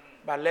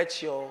 but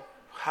let your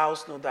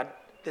house know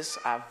that these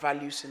are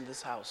values in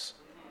this house.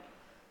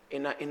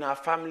 In our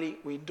family,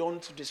 we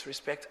don't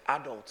disrespect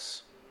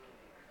adults.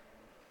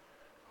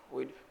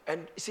 And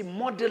you see,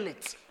 model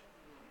it.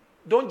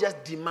 Don't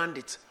just demand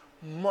it.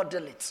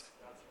 Model it.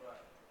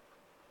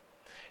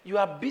 You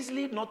are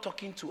busily not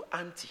talking to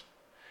auntie,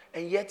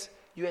 and yet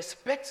you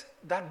expect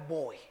that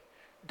boy,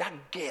 that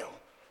girl,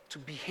 to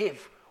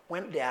behave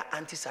when there are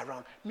aunties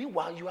around.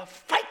 Meanwhile, you are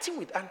fighting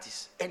with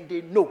aunties, and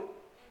they know. Do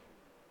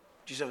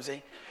you see what I'm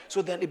saying?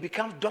 So then it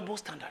becomes double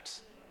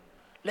standards.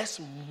 Let's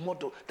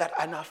model that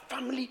in our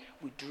family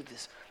we do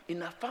this.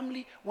 In our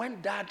family, when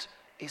dad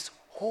is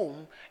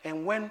home,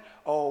 and when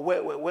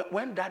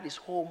dad is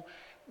home,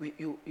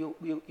 you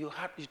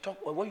talk,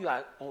 or when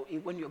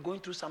you're going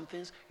through some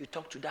things, you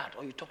talk to dad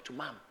or you talk to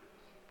mom.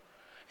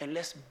 And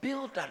let's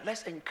build that.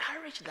 Let's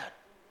encourage that.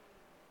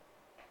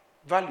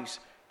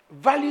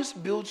 Values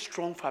build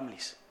strong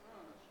families.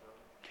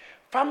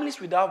 Families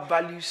without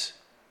values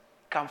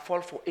can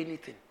fall for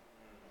anything.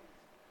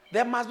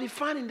 There must be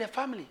fun in the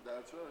family.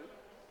 That's right.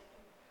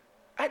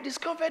 I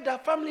discovered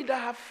that families that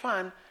have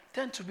fun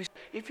tend to be...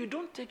 If you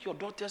don't take your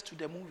daughters to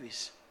the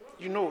movies,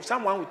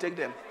 someone will take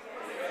them.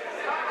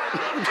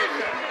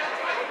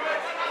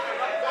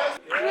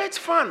 Create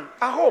fun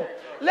at home.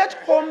 Let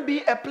home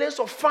be a place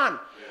of fun.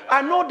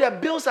 I know the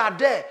bills are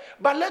there,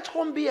 but let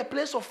home be a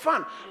place of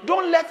fun.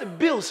 Don't let the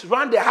bills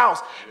run the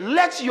house.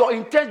 Let your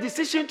intense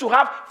decision to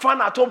have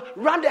fun at home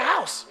run the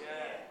house.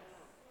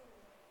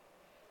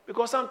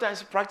 Because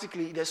sometimes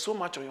practically there's so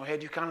much on your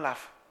head you can't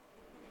laugh.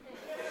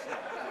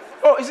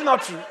 Oh, is it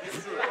not true?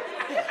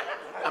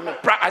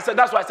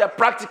 That's why I said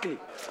practically.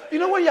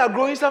 When you are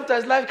growing,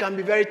 sometimes life can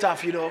be very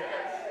tough,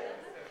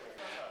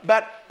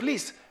 But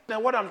please, now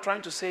what I'm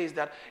trying to say is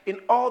that in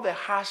all the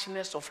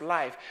harshness of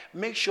life,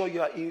 make sure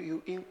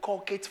you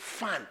inculcate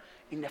fun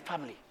in the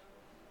family.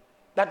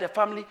 That the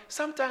family,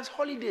 sometimes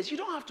holidays, you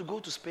don't have to go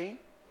to Spain.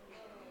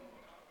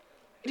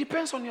 It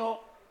depends on your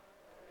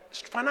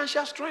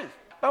financial strength.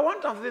 But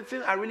one of the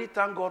things I really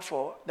thank God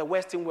for, the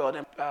Western world,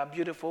 and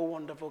beautiful,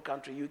 wonderful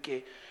country,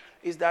 UK,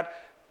 is that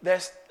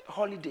there's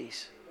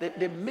holidays.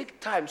 They make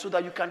time so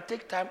that you can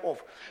take time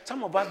off.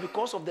 Some of us,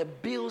 because of the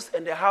bills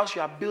and the house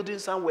you are building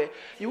somewhere,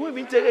 you won't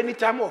even take any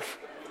time off.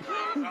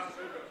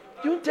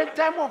 You won't take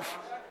time off.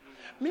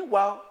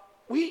 Meanwhile,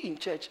 we in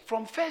church,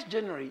 from 1st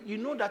January, you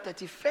know that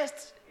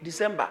 31st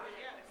December,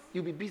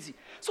 you'll be busy.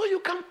 So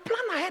you can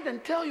plan ahead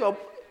and tell your...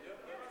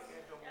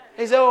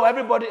 They say,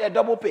 everybody, a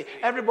double pay.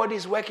 Everybody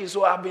is working,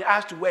 so I've been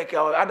asked to work.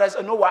 Or others,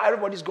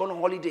 everybody's gone on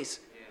holidays.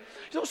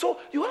 So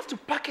you have to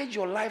package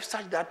your life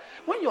such that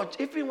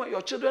even when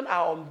your children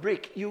are on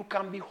break, you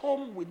can be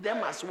home with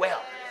them as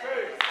well.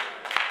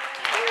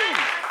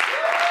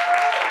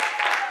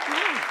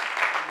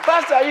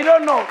 Pastor, you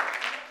don't know.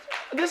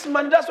 This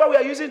money, that's what we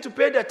are using to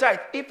pay the tithe.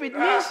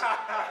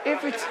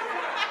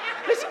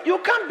 Listen, you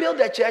can't build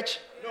a church.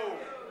 No.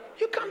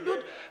 You can't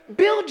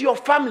build your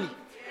family.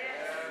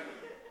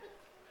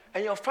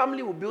 And your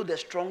family will build a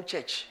strong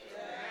church.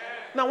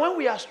 Now, when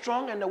we are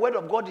strong and the word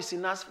of God is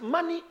in us,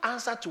 money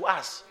answers to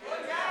us.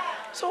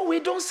 So we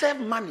don't serve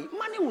money.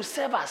 Money will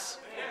serve us.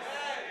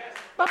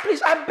 But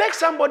please, I beg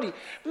somebody,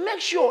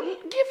 make sure,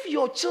 give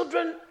your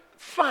children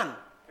fun.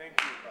 Thank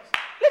you, Pastor.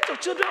 Let your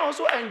children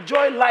also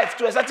enjoy life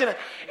to a certain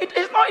extent.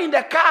 It's not in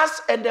the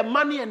cars and the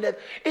money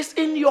it's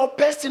in your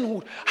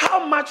personhood.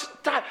 How much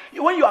time,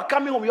 when you are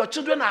coming home, your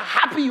children are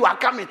happy you are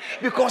coming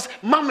because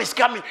mom is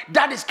coming,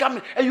 dad is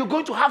coming, and you're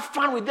going to have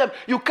fun with them.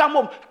 You come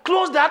home,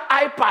 close that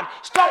iPad,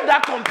 stop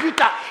that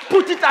computer,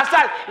 put it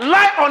aside,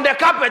 lie on the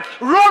carpet,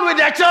 roll with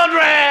the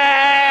children.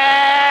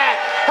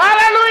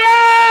 Hallelujah!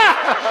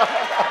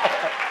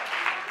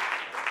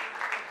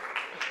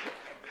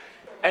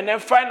 And then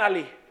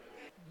finally,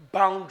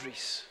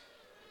 boundaries.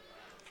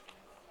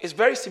 It's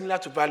very similar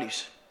to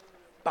values,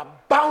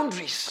 but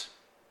boundaries.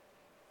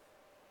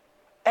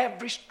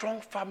 Every strong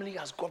family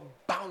has got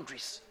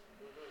boundaries.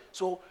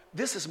 So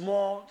this is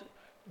more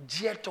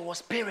geared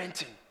towards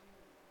parenting.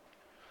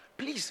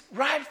 Please,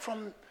 right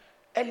from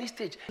early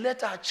stage,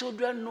 let our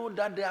children know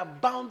that there are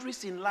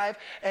boundaries in life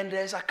and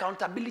there's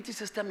accountability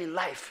system in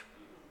life.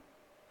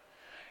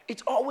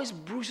 It always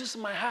bruises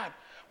my heart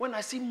when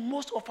I see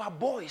most of our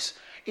boys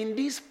in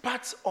these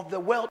parts of the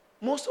world,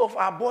 most of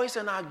our boys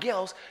and our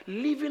girls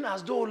living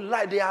as though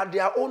they are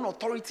their own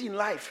authority in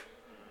life.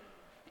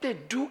 They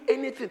do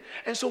anything.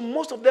 And so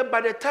most of them,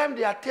 by the time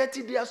they are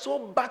 30, they are so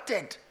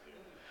battered.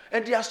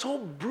 And they are so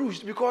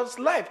bruised because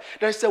life,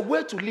 there's a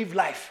way to live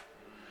life.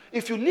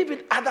 If you live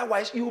it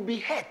otherwise, you will be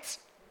hurt.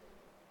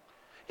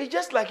 It's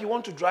just like you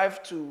want to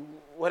drive to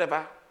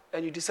whatever,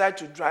 and you decide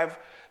to drive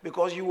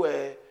because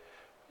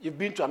you've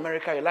been to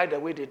America, you like the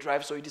way they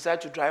drive, so you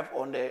decide to drive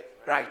on the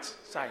right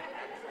side.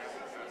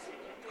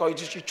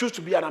 Because you choose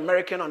to be an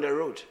American on the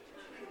road.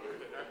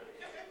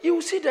 You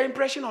will see the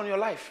impression on your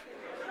life.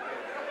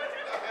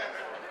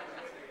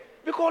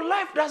 Because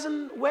life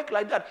doesn't work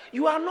like that.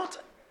 You are not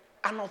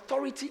an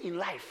authority in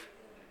life.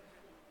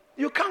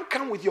 You can't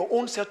come with your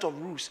own set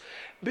of rules.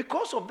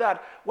 Because of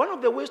that, one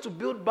of the ways to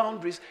build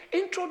boundaries,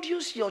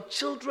 introduce your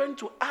children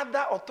to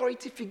other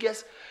authority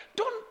figures.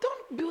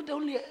 Don't build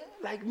only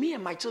like me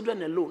and my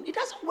children alone. It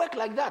doesn't work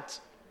like that.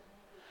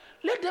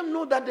 Let them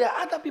know that there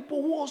are other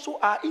people who also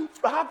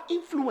have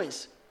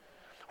influence.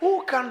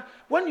 Who can,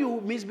 when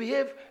you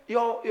misbehave,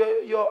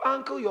 your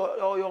uncle,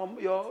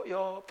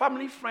 your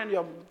family friend,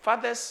 your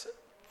father's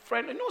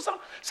friend,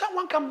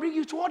 someone can bring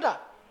you to order.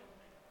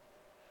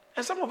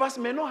 And some of us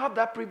may not have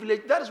that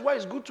privilege. That is why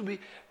it's good to be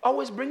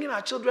always bringing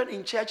our children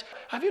in church.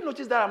 Have you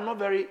noticed that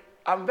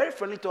I'm very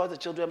friendly towards the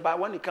children, but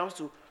when it comes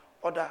to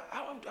order,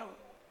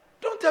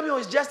 don't tell me,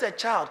 it's just a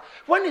child.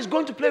 When he's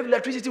going to play with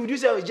electricity, would you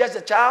say, it's just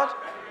a child?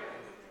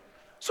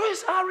 So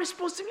it's our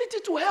responsibility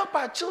to help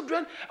our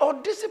children or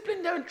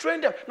discipline them and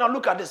train them. Now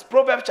look at this.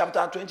 Proverbs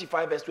chapter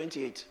 25, verse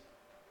 28.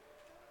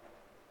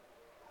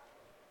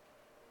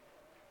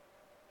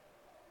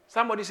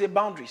 Somebody say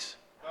boundaries.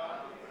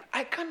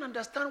 I can't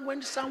understand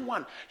when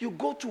you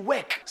go to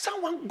work.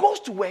 Someone goes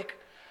to work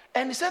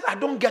and he says, I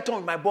don't get on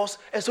with my boss,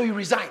 and so you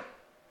resign.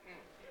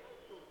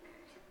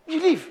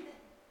 You leave.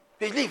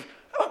 You leave.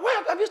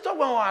 Why have you stopped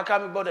when I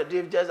can't be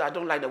bothered? I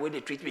don't like the way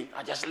they treat me.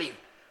 I just leave.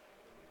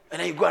 And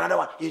then you go another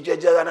one.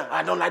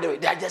 I don't like the way.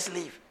 I just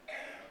leave.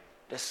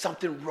 There's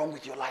something wrong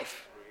with your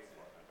life.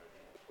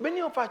 Many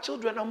of our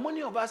children, or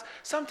many of us,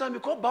 sometimes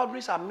because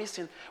boundaries are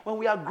missing, when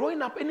we are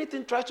growing up,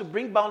 anything tries to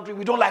bring boundary,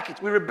 we don't like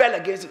it. We rebel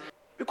against it.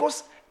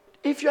 Because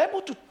if you're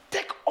able to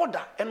take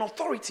order and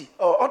authority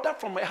or order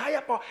from a higher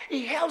power,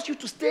 it helps you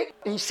to stay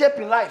in shape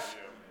in life.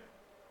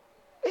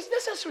 It's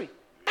necessary.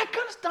 I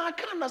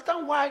can't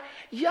understand why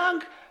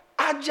young,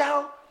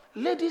 agile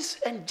ladies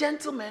and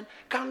gentlemen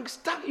can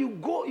start.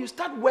 You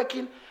start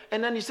working,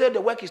 and then you say the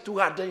work is too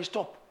hard, then you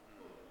stop.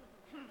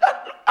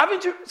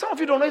 Some of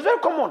you don't know, it's very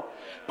common,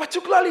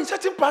 particularly in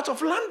certain parts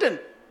of London.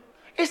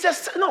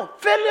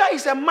 Failure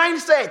is a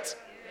mindset.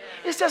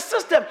 It's a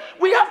system.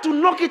 We have to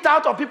knock it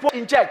out of people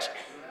in church.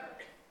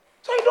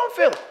 So you don't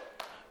fail.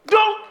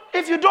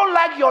 If you don't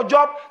like your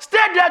job, stay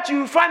there till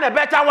you find a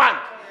better one.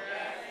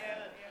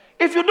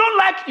 If you don't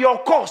like your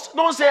course,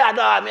 don't say, I'm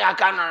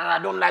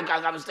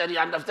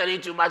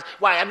studying too much.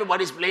 Why,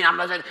 everybody's playing,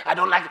 I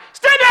don't like it.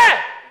 Stay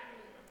there.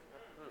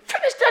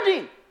 Finish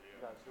studying.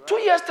 2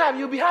 years' time,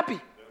 you'll be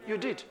happy. You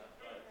did.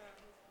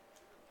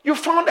 You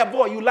found a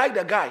boy, you like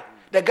the guy.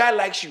 The guy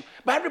likes you.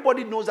 But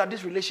everybody knows that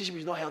this relationship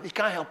is not healthy. He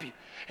can't help you.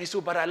 And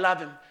so, but I love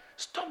him.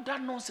 Stop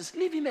that nonsense.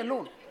 Leave him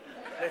alone.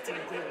 Let him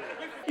go.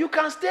 You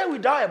can stay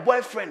without a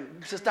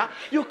boyfriend, sister.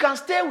 You can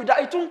stay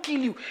without, it won't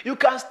kill you. You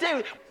can stay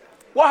with.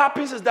 What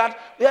happens is that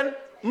then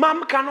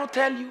mom cannot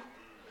tell you.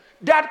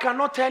 Dad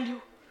cannot tell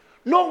you.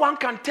 No one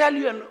can tell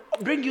you and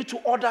bring you to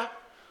order.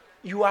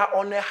 You are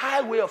on a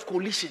highway of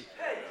collision.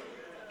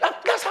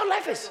 That's how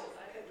life is.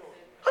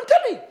 I'm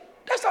telling you.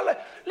 That's how life.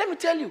 Let me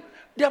tell you.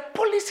 The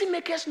policy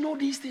makers know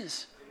these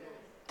things.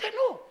 They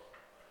know.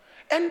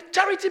 And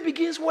charity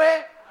begins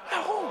where?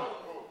 At home.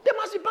 There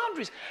must be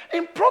boundaries.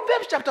 In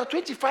Proverbs chapter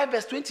 25,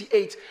 verse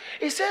 28,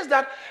 it says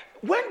that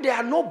when there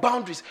are no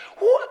boundaries,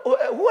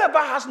 whoever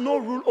has no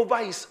rule over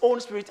his own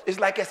spirit is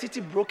like a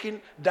city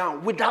broken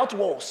down without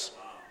walls.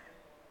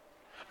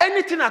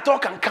 Anything at all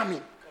can come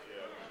in.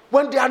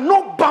 When there are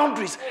no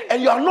boundaries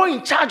and you are not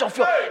in charge of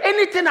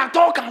anything at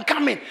all can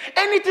come in.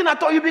 Anything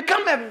at all, you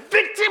become a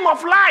victim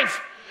of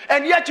life.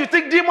 And yet you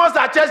think demons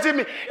are chasing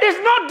me. It's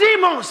not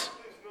demons.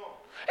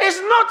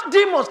 It's not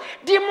demons.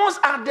 Demons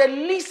are the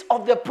least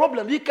of the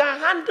problem. You can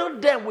handle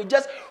them with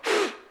just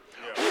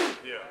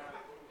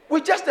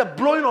with just the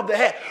blowing of the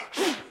hair.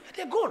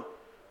 They're gone.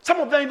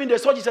 Some of them, even the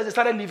soldiers, they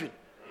started leaving.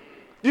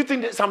 Do you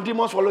think that some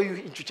demons follow you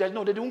into church?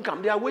 No, they don't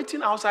come. They are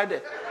waiting outside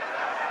there.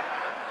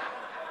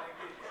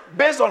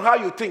 Based on how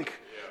you think.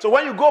 So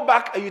when you go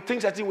back and you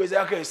think certain ways,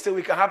 okay, still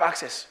we can have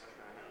access.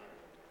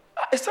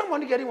 Is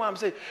someone getting what I'm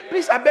saying?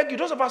 Please, I beg you,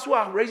 those of us who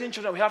are raising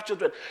children, we have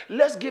children,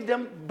 let's give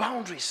them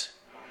boundaries.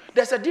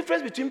 There's a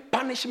difference between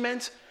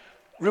punishment,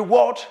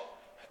 reward,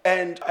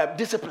 and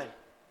discipline.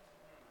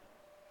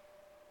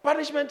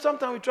 Punishment,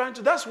 sometimes we're trying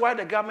to, that's why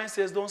the government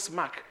says don't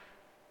smack.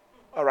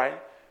 All right?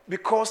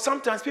 Because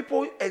sometimes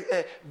people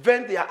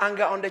vent their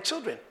anger on the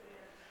children.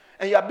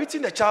 And you are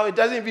beating the child, it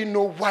doesn't even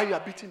know why you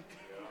are beating.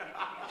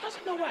 It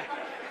doesn't know why.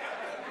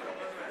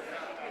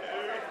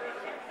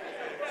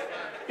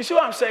 You see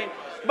what I'm saying?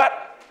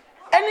 But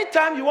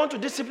anytime you want to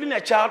discipline a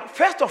child,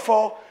 first of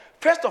all,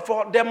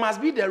 there must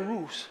be the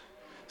rules.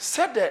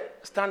 Set the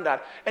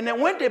standard. And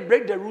then when they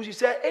break the rules, you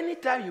say,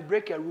 anytime you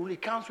break a rule,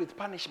 it comes with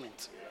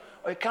punishment.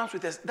 Or it comes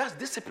with, that's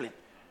discipline.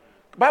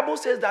 The Bible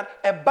says that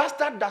a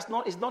bastard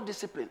is not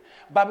disciplined.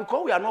 But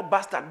because we are not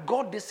bastard,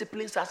 God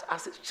disciplines us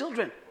as his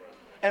children.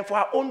 And for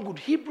our own good.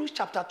 Hebrews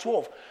chapter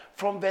 12,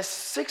 from verse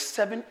 6,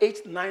 7,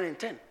 8, 9, and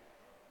 10.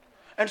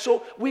 And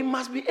so we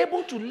must be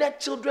able to let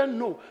children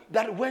know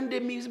that when they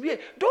misbehave,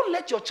 don't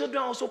let your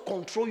children also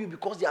control you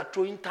because they are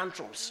throwing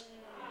tantrums.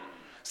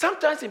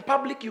 Sometimes in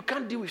public, you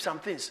can't deal with some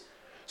things.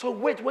 So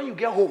wait when you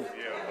get home.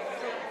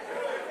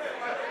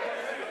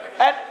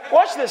 And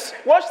watch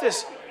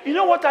this. You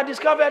know what I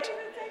discovered?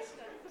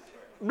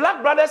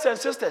 Black brothers and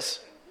sisters,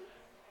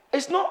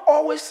 it's not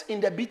always in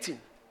the beating.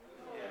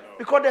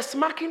 Because the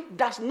smacking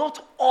does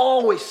not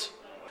always.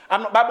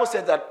 And the Bible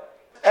says that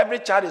every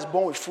child is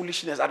born with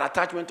foolishness, an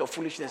attachment of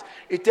foolishness.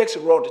 It takes a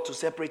rod to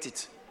separate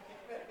it.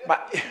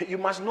 But you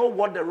must know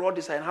what the rod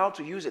is and how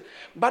to use it.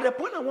 But the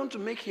point I want to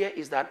make here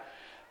is that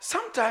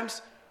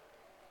sometimes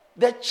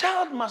the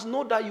child must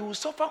know that you will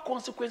suffer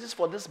consequences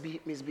for this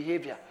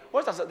misbehavior.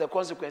 What are the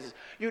consequences?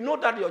 You know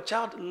that your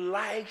child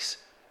likes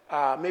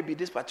maybe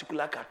this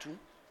particular cartoon.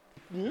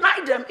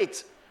 Deny them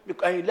it.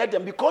 And you let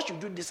them, because you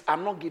do this,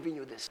 I'm not giving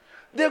you this.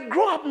 They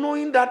grow up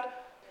knowing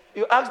that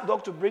you ask the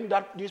dog to bring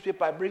that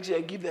newspaper, it brings it,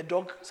 and give the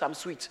dog some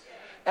sweets.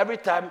 Every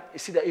time you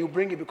see that, he'll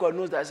bring it because he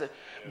knows that.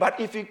 But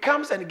if he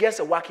comes and gets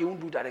a whack, he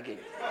won't do that again.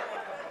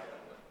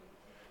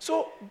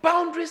 So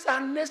boundaries are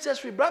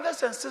necessary.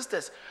 Brothers and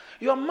sisters,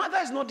 your mother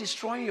is not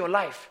destroying your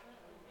life.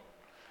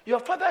 Your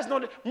father is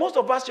not. Most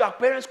of us, your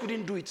parents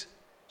couldn't do it.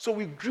 So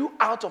we grew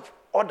out of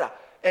order.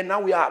 And now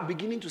we are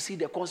beginning to see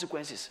the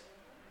consequences.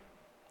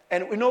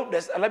 And we know,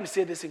 let me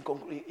say this in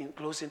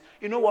closing.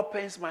 You know what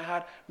pains my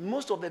heart?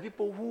 Most of the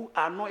people who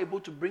are not able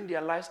to bring their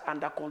lives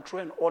under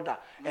control and order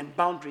and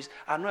boundaries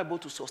are not able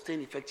to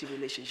sustain effective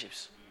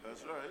relationships.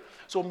 That's right.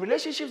 So most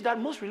relationships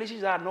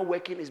that are not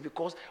working is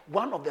because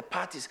one of the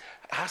parties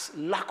has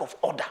lack of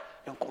order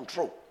and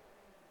control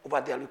over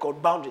there. We call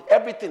boundaries.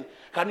 Everything.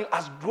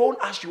 As grown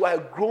as you are a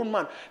grown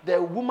man, the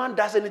woman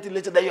does anything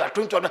later that you are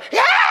trying to understand.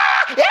 Yeah!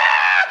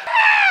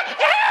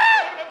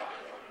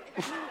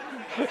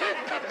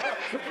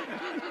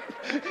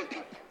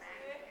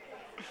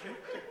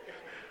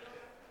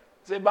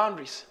 Say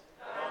boundaries.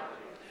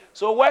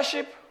 So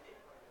worship,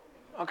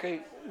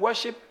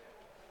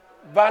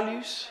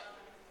 values,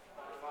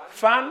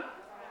 fun,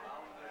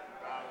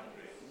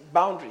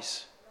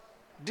 boundaries.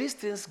 These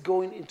things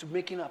going into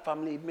making a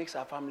family, it makes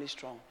our family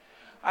strong.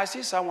 I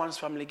see someone's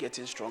family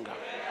getting stronger.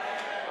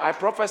 I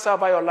prophesy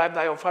about your life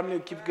that your family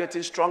will keep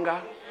getting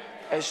stronger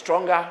and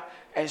stronger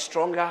and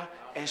stronger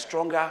and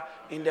stronger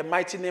in the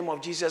mighty name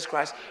of Jesus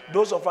Christ.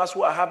 Those of us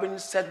who are having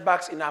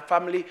setbacks in our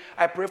family,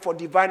 I pray for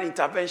divine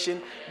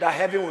intervention, that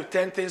heaven will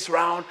turn things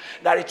around,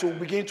 that it will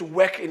begin to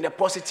work in the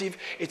positive,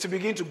 it will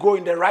begin to go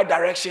in the right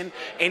direction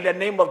in the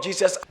name of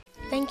Jesus.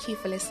 Thank you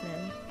for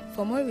listening.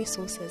 For more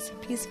resources,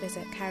 please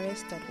visit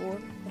caris.org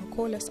or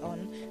call us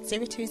on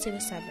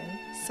 0207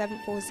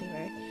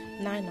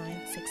 740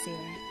 9960.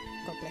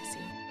 God bless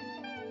you.